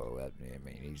 Chapo. I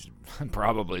mean, he's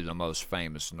probably the most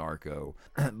famous narco.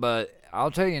 But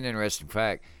I'll tell you an interesting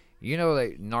fact. You know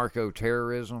that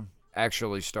narco-terrorism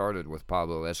actually started with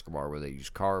Pablo Escobar, where they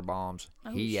used car bombs.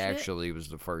 He shit. actually was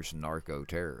the first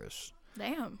narco-terrorist.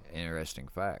 Damn. Interesting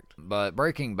fact. But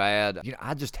Breaking Bad,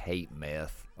 I just hate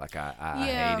meth. Like,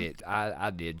 I hate it. I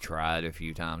did try it a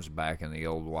few times back in the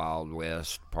old Wild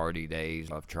West party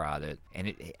days. I've tried it.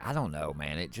 And I don't know,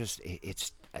 man.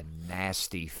 It's a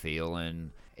nasty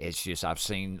feeling. It's just, I've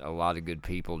seen a lot of good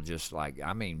people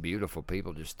beautiful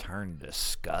people just turn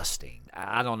disgusting.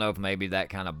 I don't know if maybe that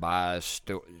kind of bias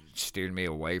steered me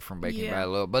away from Breaking Bad a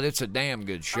little, but it's a damn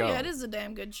good show. Oh, yeah, it is a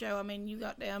damn good show. I mean, you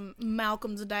got damn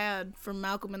Malcolm's dad from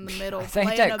Malcolm in the Middle Ain't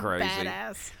playing that a crazy?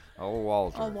 badass. Oh,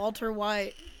 Walter. Oh, Walter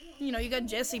White. You got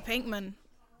Jesse Pinkman.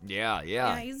 Yeah.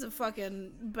 Yeah, he's a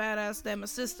fucking badass damn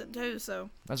assistant, too, so.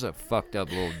 That's a fucked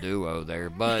up little duo there,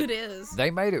 but It is.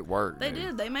 they made it work. They dude.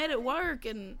 did. They made it work,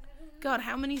 and God,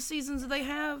 how many seasons do they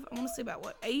have? I want to say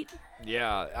about, 8?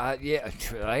 Yeah,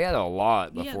 they had a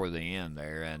lot before the end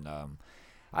there, and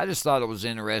I just thought it was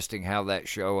interesting how that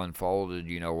show unfolded.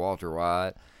 Walter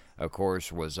White, of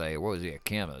course, was a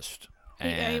chemist.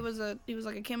 Yeah, he was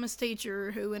like a chemist teacher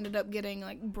who ended up getting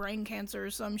like brain cancer or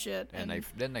some shit. And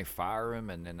didn't they fire him,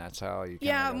 and then that's how you.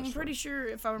 Yeah, I'm pretty sure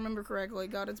if I remember correctly.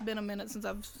 God, it's been a minute since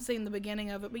I've seen the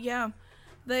beginning of it, but yeah,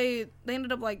 they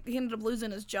ended up he ended up losing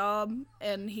his job,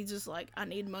 and he's just like, I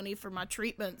need money for my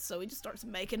treatment, so he just starts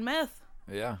making meth.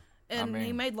 Yeah. And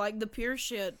he made like the pure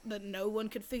shit that no one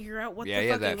could figure out what the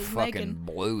fuck that he was fucking making.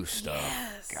 blue stuff.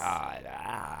 Yes.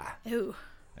 God, Ooh.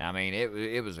 I mean,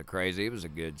 it was a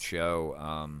good show.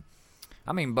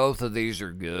 I mean, both of these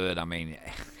are good. I mean,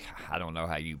 I don't know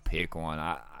how you pick one.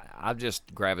 I've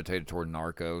just gravitated toward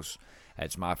Narcos.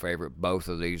 That's my favorite. Both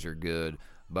of these are good.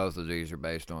 Both of these are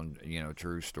based on,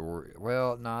 true story.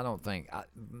 Well, no, I don't think.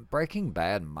 Breaking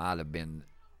Bad might have been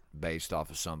based off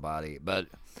of somebody, but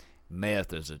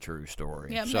meth is a true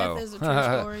story. Yeah, so, meth is a true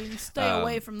story. You stay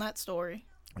away from that story.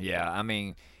 Yeah, I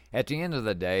mean, at the end of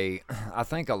the day, I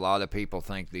think a lot of people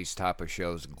think these type of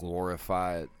shows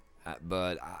glorify it,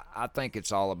 but I think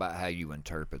it's all about how you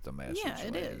interpret the message. Yeah,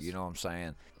 it is. You know what I'm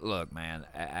saying? Look, man,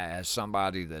 as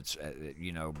somebody that's,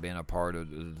 been a part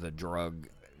of the drug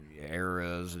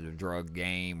eras, the drug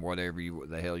game, whatever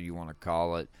the hell you want to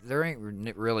call it, there ain't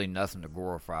really nothing to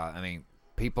glorify. I mean,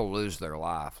 people lose their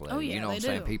life. Oh, yeah, you know what I'm they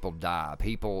saying? do. People die.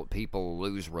 People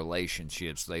lose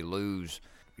relationships. They lose.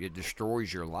 It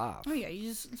destroys your life. Oh yeah, you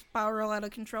just spiral out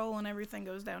of control and everything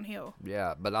goes downhill.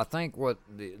 Yeah, but I think what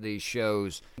these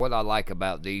shows, what I like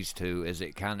about these two is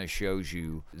it kind of shows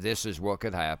you this is what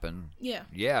could happen. Yeah.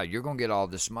 Yeah, you're going to get all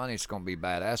this money. It's going to be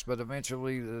badass, but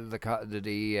eventually the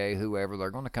DEA, whoever,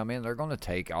 they're going to come in. They're going to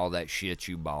take all that shit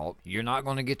you bought. You're not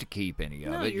going to get to keep any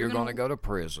of No, it. you're You're going to gonna- go to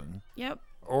prison. Yep.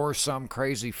 Or some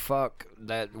crazy fuck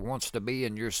that wants to be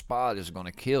in your spot is going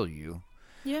to kill you.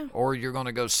 Yeah. Or you're going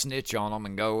to go snitch on them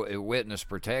and go witness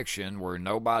protection where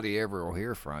nobody ever will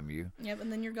hear from you. Yep,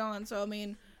 and then you're gone. So I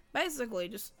mean, basically,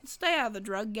 just stay out of the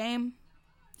drug game.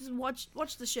 Just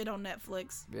watch the shit on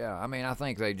Netflix. Yeah, I mean, I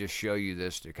think they just show you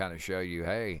this to kind of show you,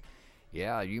 hey,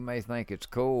 yeah, you may think it's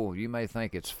cool, you may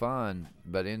think it's fun,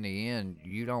 but in the end,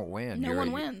 you don't win. No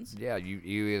one wins. Yeah, you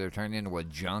either turn into a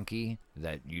junkie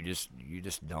that you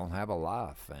just don't have a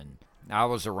life. And I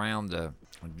was around the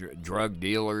drug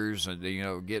dealers and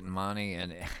getting money,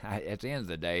 and at the end of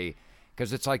the day,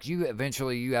 because it's like you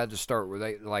had to start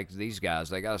with like these guys.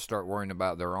 They got to start worrying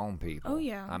about their own people. Oh,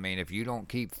 yeah. I mean, if you don't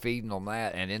keep feeding them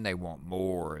that, and then they want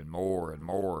more and more and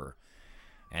more.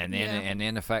 And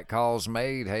then if that call's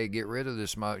made, hey, get rid of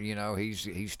this,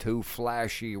 he's too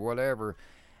flashy, whatever.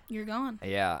 You're gone.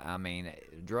 Yeah, I mean,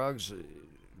 drugs,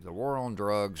 the war on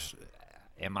drugs,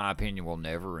 in my opinion, will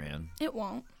never end. It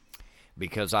won't.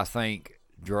 Because I think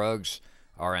drugs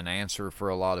are an answer for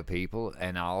a lot of people,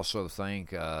 and I also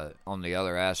think, on the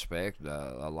other aspect,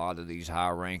 a lot of these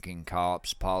high-ranking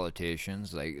cops,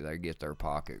 politicians, they get their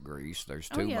pocket greased. There's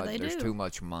too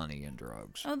much money in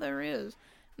drugs. Oh, there is.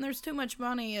 And there's too much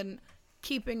money in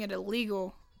keeping it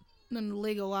illegal than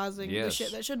legalizing the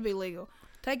shit that should be legal.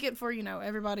 Take it for,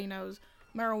 everybody knows,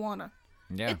 marijuana.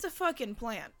 Yeah. It's a fucking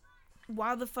plant.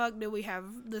 Why the fuck do we have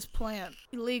this plant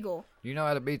illegal? You know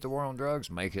how to beat the war on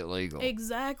drugs? Make it legal.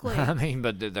 Exactly. I mean,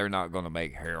 but they're not going to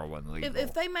make heroin legal.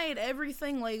 If they made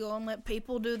everything legal and let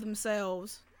people do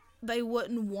themselves, they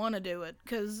wouldn't want to do it.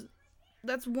 Because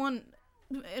that's one...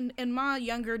 In my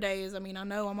younger days, I mean, I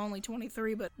know I'm only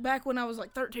 23, but back when I was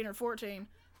like 13 or 14,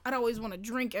 I'd always want to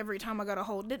drink every time I got a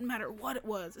hold. It didn't matter what it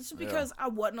was. It's just because I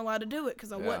wasn't allowed to do it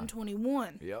because I wasn't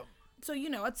 21. Yep. So,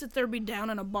 I'd sit there, be down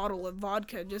in a bottle of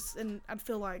vodka, and I'd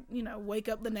feel like, wake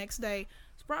up the next day.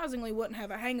 Surprisingly, wouldn't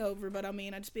have a hangover, but I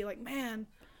mean, I'd just be like, man,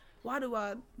 why did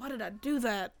I do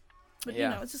that? But,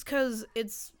 it's just because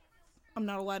I'm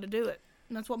not allowed to do it.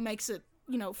 And that's what makes it,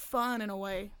 fun in a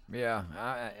way. Yeah.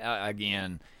 I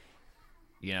again,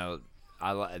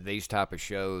 these type of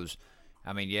shows,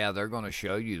 I mean, yeah, they're going to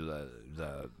show you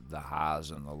the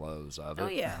highs and the lows of it. Oh,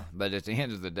 yeah. But at the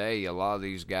end of the day, a lot of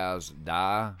these guys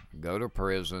die, go to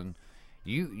prison.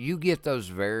 You get those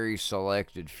very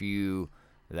selected few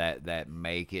that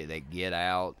make it, that get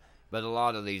out. But a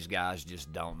lot of these guys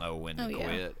just don't know when to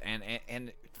quit.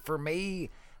 And for me,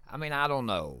 I mean, I don't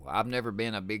know. I've never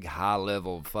been a big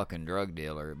high-level fucking drug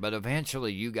dealer. But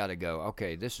eventually you got to go,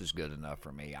 okay, this is good enough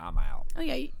for me. I'm out. Oh,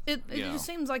 yeah. It just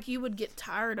seems like you would get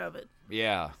tired of it.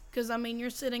 Yeah. Because, I mean, you're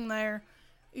sitting there.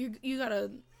 You got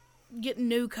to get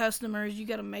new customers. You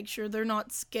got to make sure they're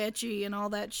not sketchy and all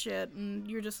that shit. And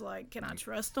you're just like, can I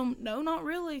trust them? No, not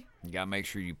really. You got to make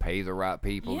sure you pay the right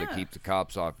people to keep the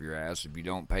cops off your ass. If you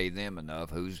don't pay them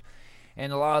enough,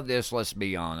 And a lot of this, let's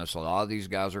be honest, a lot of these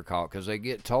guys are caught because they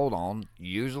get told on,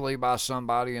 usually by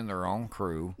somebody in their own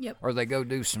crew, or they go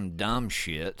do some dumb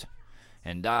shit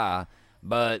and die.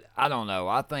 But I don't know.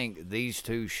 I think these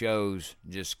two shows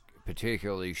just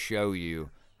particularly show you,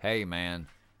 hey, man,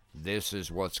 this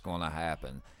is what's going to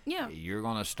happen. Yeah. You're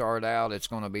going to start out, it's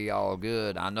going to be all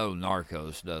good. I know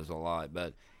Narcos does a lot,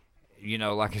 but...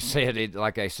 like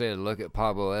I said, look at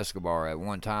Pablo Escobar. At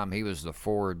one time, he was the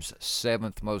Forbes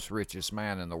 7th most richest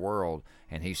man in the world,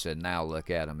 and he said, "Now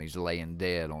look at him. He's laying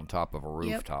dead on top of a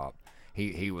rooftop."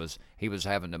 He was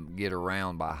having to get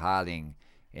around by hiding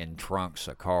in trunks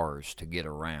of cars to get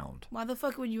around. Why the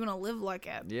fuck would you want to live like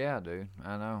that? Yeah, dude,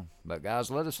 I know. But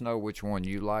guys, let us know which one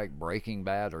you like: Breaking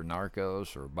Bad or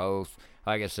Narcos or both.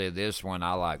 Like I said, this one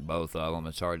I like both of them.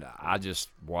 It's hard. I just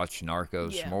watch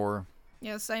Narcos more.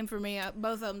 Yeah, same for me.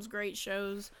 Both of them's great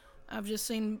shows. I've just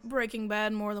seen Breaking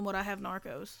Bad more than what I have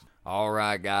Narcos. All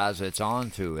right, guys, it's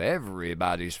on to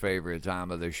everybody's favorite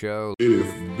time of the show. It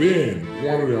has been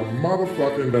one of them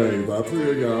motherfucking days. I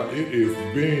tell y'all, it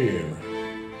has been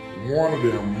one of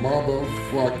them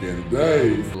motherfucking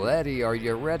days. Letty, are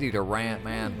you ready to rant,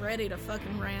 man? I'm ready to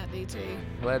fucking rant, DT.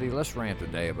 Letty, let's rant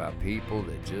today about people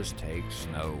that just take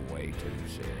snow way too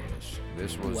serious.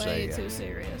 This was too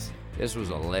serious. This was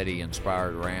a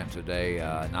Letty-inspired rant today,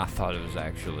 and I thought it was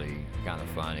actually kind of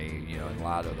funny. In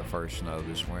light of the first snow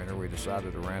this winter, we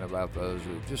decided to rant about those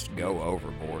that just go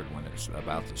overboard when it's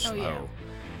about the snow.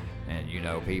 Yeah.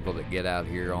 And, people that get out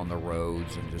here on the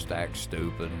roads and just act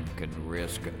stupid and can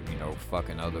risk,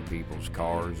 fucking other people's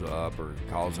cars up or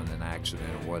causing an accident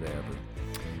or whatever.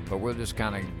 But we'll just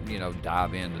kind of,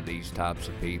 dive into these types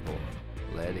of people.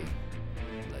 Letty,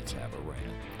 let's have a rant.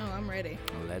 Oh, I'm ready.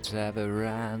 Let's have a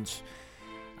rant.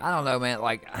 I don't know, man.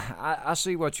 Like, I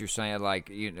see what you're saying. Like,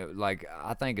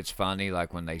 I think it's funny,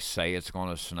 like, when they say it's going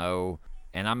to snow.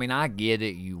 And, I mean, I get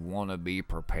it. You want to be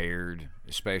prepared,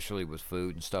 especially with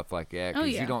food and stuff like that,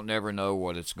 because you don't never know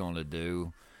what it's going to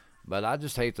do. But I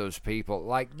just hate those people.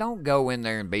 Like, don't go in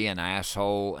there and be an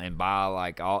asshole and buy,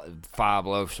 like, 5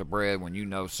 loaves of bread when you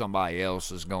know somebody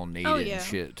else is going to need it and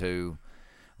shit, too.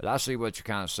 But I see what you're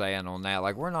kind of saying on that.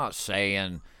 Like, we're not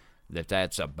saying that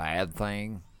that's a bad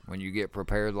thing when you get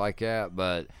prepared like that.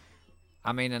 But,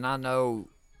 I mean, and I don't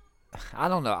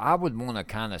know. I would want to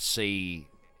kind of see,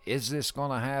 is this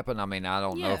going to happen? I mean, I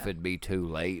don't know if Yeah. it'd be too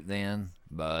late then,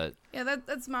 but Yeah,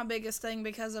 that's my biggest thing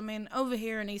because, I mean, over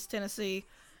here in East Tennessee,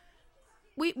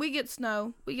 we get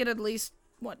snow. We get at least,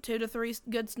 2 to 3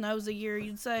 good snows a year,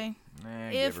 you'd say.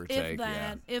 give or take,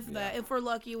 yeah. If we're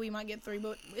lucky, we might get 3,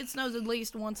 but it snows at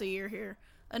least once a year here.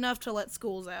 Enough to let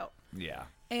schools out. Yeah.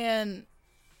 And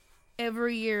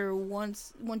every year,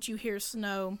 once you hear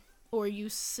snow or you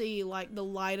see, like, the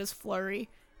lightest flurry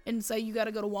and say you got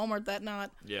to go to Walmart that night,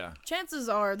 Yeah. chances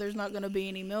are there's not going to be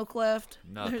any milk left.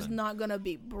 There's Nothing. not going to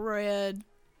be bread.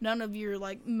 None of your,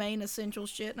 like, main essential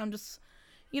shit. And I'm just,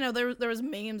 there was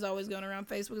memes always going around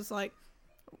Facebook. It's like,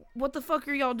 what the fuck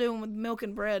are y'all doing with milk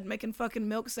and bread? Making fucking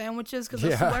milk sandwiches? Because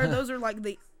I swear those are, like,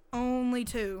 the only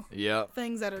 2 Yep.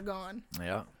 things that are gone.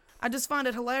 Yeah. I just find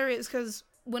it hilarious because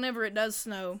whenever it does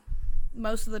snow,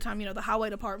 most of the time, the highway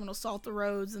department will salt the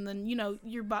roads, and then,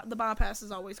 the bypass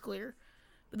is always clear.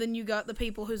 But then you got the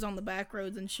people who's on the back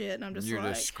roads and shit, and I'm just You're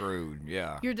like, just screwed.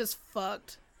 Yeah. you're just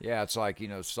fucked. Yeah, it's like,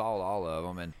 salt all of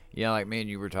them. And, like me and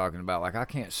you were talking about, like, I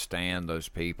can't stand those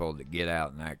people that get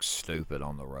out and act stupid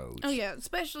on the roads. Oh, yeah,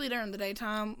 especially during the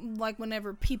daytime, like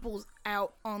whenever people's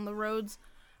out on the roads.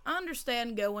 I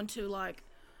understand going to, like,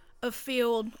 a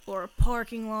field or a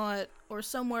parking lot or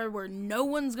somewhere where no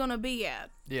one's gonna be at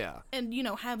Yeah, and,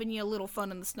 having you a little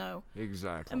fun in the snow.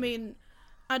 exactly. I mean,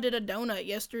 I did a donut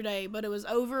yesterday, but it was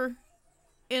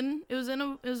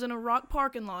in a rock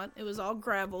parking lot. It was all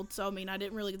graveled, so I mean, I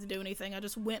didn't really get to do anything. I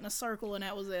just went in a circle and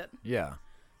that was it. Yeah.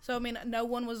 So I mean, no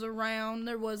one was around.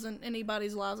 There wasn't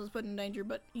anybody's lives was put in danger.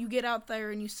 But you get out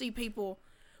there and you see people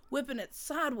whipping it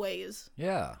sideways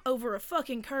Yeah. over a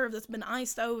fucking curve that's been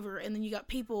iced over, and then you got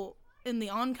people in the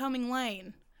oncoming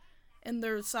lane, and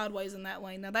they're sideways in that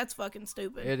lane. Now that's fucking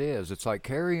stupid. It is. It's like,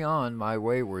 carry on, my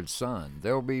wayward son.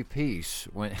 There'll be peace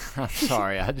when. I'm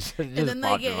sorry, I just and then they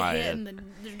popped in get my hit, head. and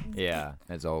then Yeah,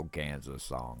 it's an old Kansas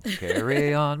song.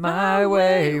 Carry on, my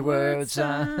wayward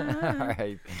son. All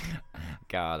right.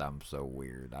 God, I'm so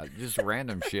weird. Just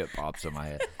random shit pops in my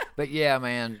head. But yeah,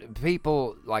 man,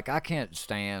 people, like, I can't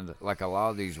stand, like, a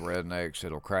lot of these rednecks.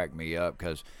 It'll crack me up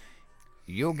because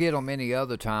you'll get them any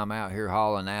other time out here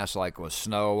hauling ass, like with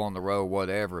snow on the road,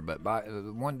 whatever. But by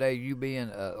one day you be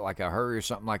in like a hurry or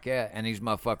something like that, and these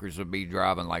motherfuckers will be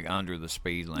driving like under the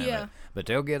speed limit. Yeah. But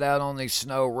they'll get out on these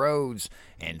snow roads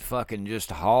and fucking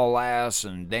just haul ass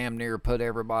and damn near put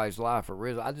everybody's life at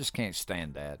risk. I just can't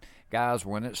stand that. Guys,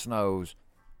 when it snows,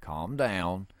 calm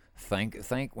down.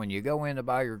 Think when you go in to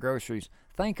buy your groceries,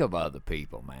 think of other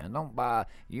people, man. Don't buy,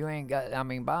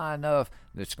 buy enough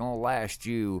that's going to last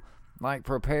you. Like,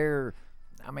 prepare,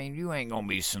 you ain't going to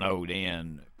be snowed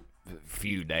in a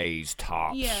few days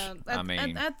tops. yeah,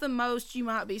 I at the most you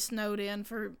might be snowed in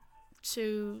for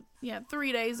 3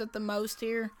 days at the most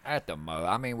here. At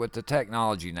the with the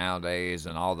technology nowadays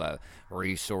and all the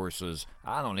resources,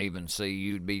 I don't even see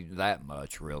you'd be that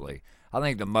much, really. I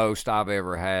think the most I've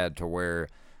ever had to where,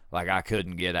 like, I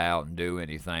couldn't get out and do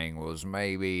anything was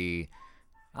maybe,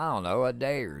 I don't know, a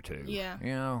day or two. Yeah.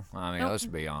 Let's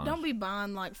be honest. Don't be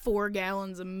buying like 4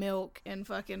 gallons of milk and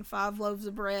fucking 5 loaves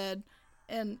of bread,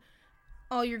 and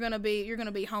you're gonna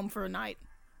be home for a night.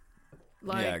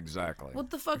 Like, yeah, exactly.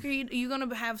 what the fuck are you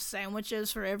gonna have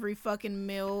sandwiches for every fucking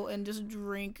meal and just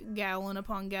drink gallon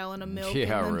upon gallon of milk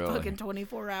Yeah, in really. fucking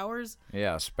 24 hours?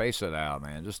 Yeah, space it out,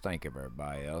 man. Just think of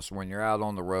everybody else. When you're out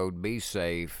on the road, be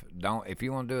safe. If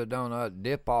you want to do a donut,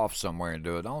 dip off somewhere and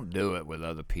do it. Don't do it with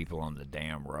other people on the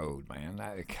damn road, man.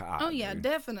 God, Oh yeah, dude.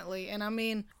 definitely.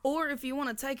 And or if you want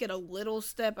to take it a little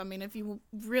step, if you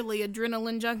really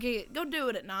adrenaline junkie, go do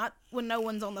it at night when no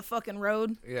one's on the fucking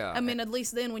road. Yeah. At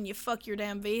least then when you fuck your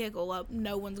damn vehicle up,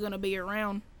 no one's gonna be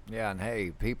around. Yeah, and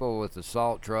hey, people with the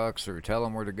salt trucks or tell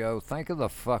them where to go, think of the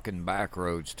fucking back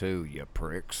roads too, you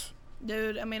pricks.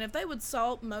 Dude, if they would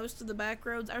salt most of the back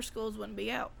roads, our schools wouldn't be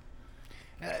out.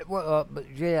 But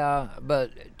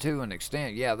to an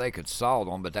extent, yeah, they could salt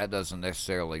them, but that doesn't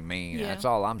necessarily mean. Yeah. That's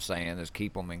all I'm saying is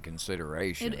keep them in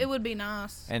consideration. It would be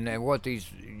nice. And then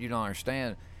you don't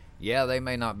understand, yeah, they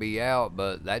may not be out,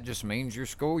 but that just means your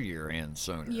school year ends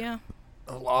sooner. Yeah.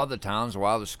 A lot of the times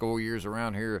while the school years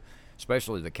around here,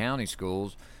 especially the county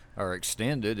schools, are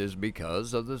extended is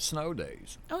because of the snow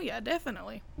days. Oh yeah,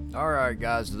 definitely. All right,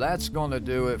 guys, that's going to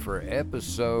do it for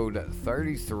episode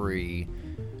 33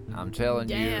 I'm telling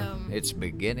Damn. you, it's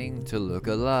beginning to look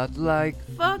a lot like.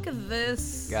 Fuck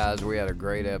this. Guys, we had a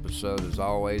great episode as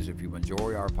always. If you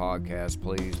enjoy our podcast,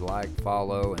 please like,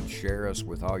 follow, and share us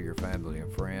with all your family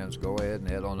and friends. Go ahead and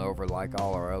head on over like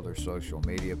all our other social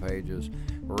media pages.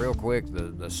 Real quick,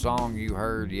 the song you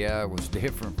heard, it was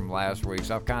different from last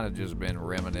week's. I've kind of just been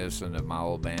reminiscent of my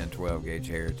old band 12 Gauge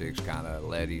Heretics. Kind of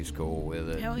Letty's cool with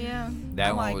it. Hell yeah. That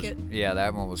I one like was, it. Yeah,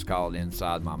 that one was called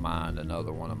Inside My Mind,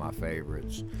 another one of my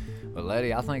favorites. But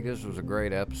Letty, I think this was a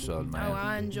great episode, man. Oh,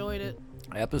 I enjoyed it.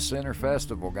 Epicenter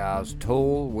Festival, guys.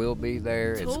 Tool will be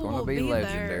there. It's Tool going to will be be there.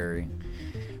 legendary.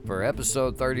 For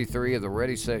episode 33 of the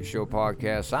Ready Set Show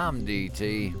podcast, I'm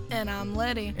DT. And I'm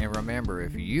Letty. And remember,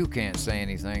 if you can't say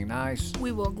anything nice,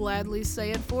 We will gladly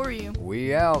say it for you.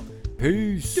 we out.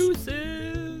 Peace.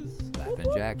 Deuces.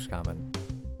 Laughing Jack's coming.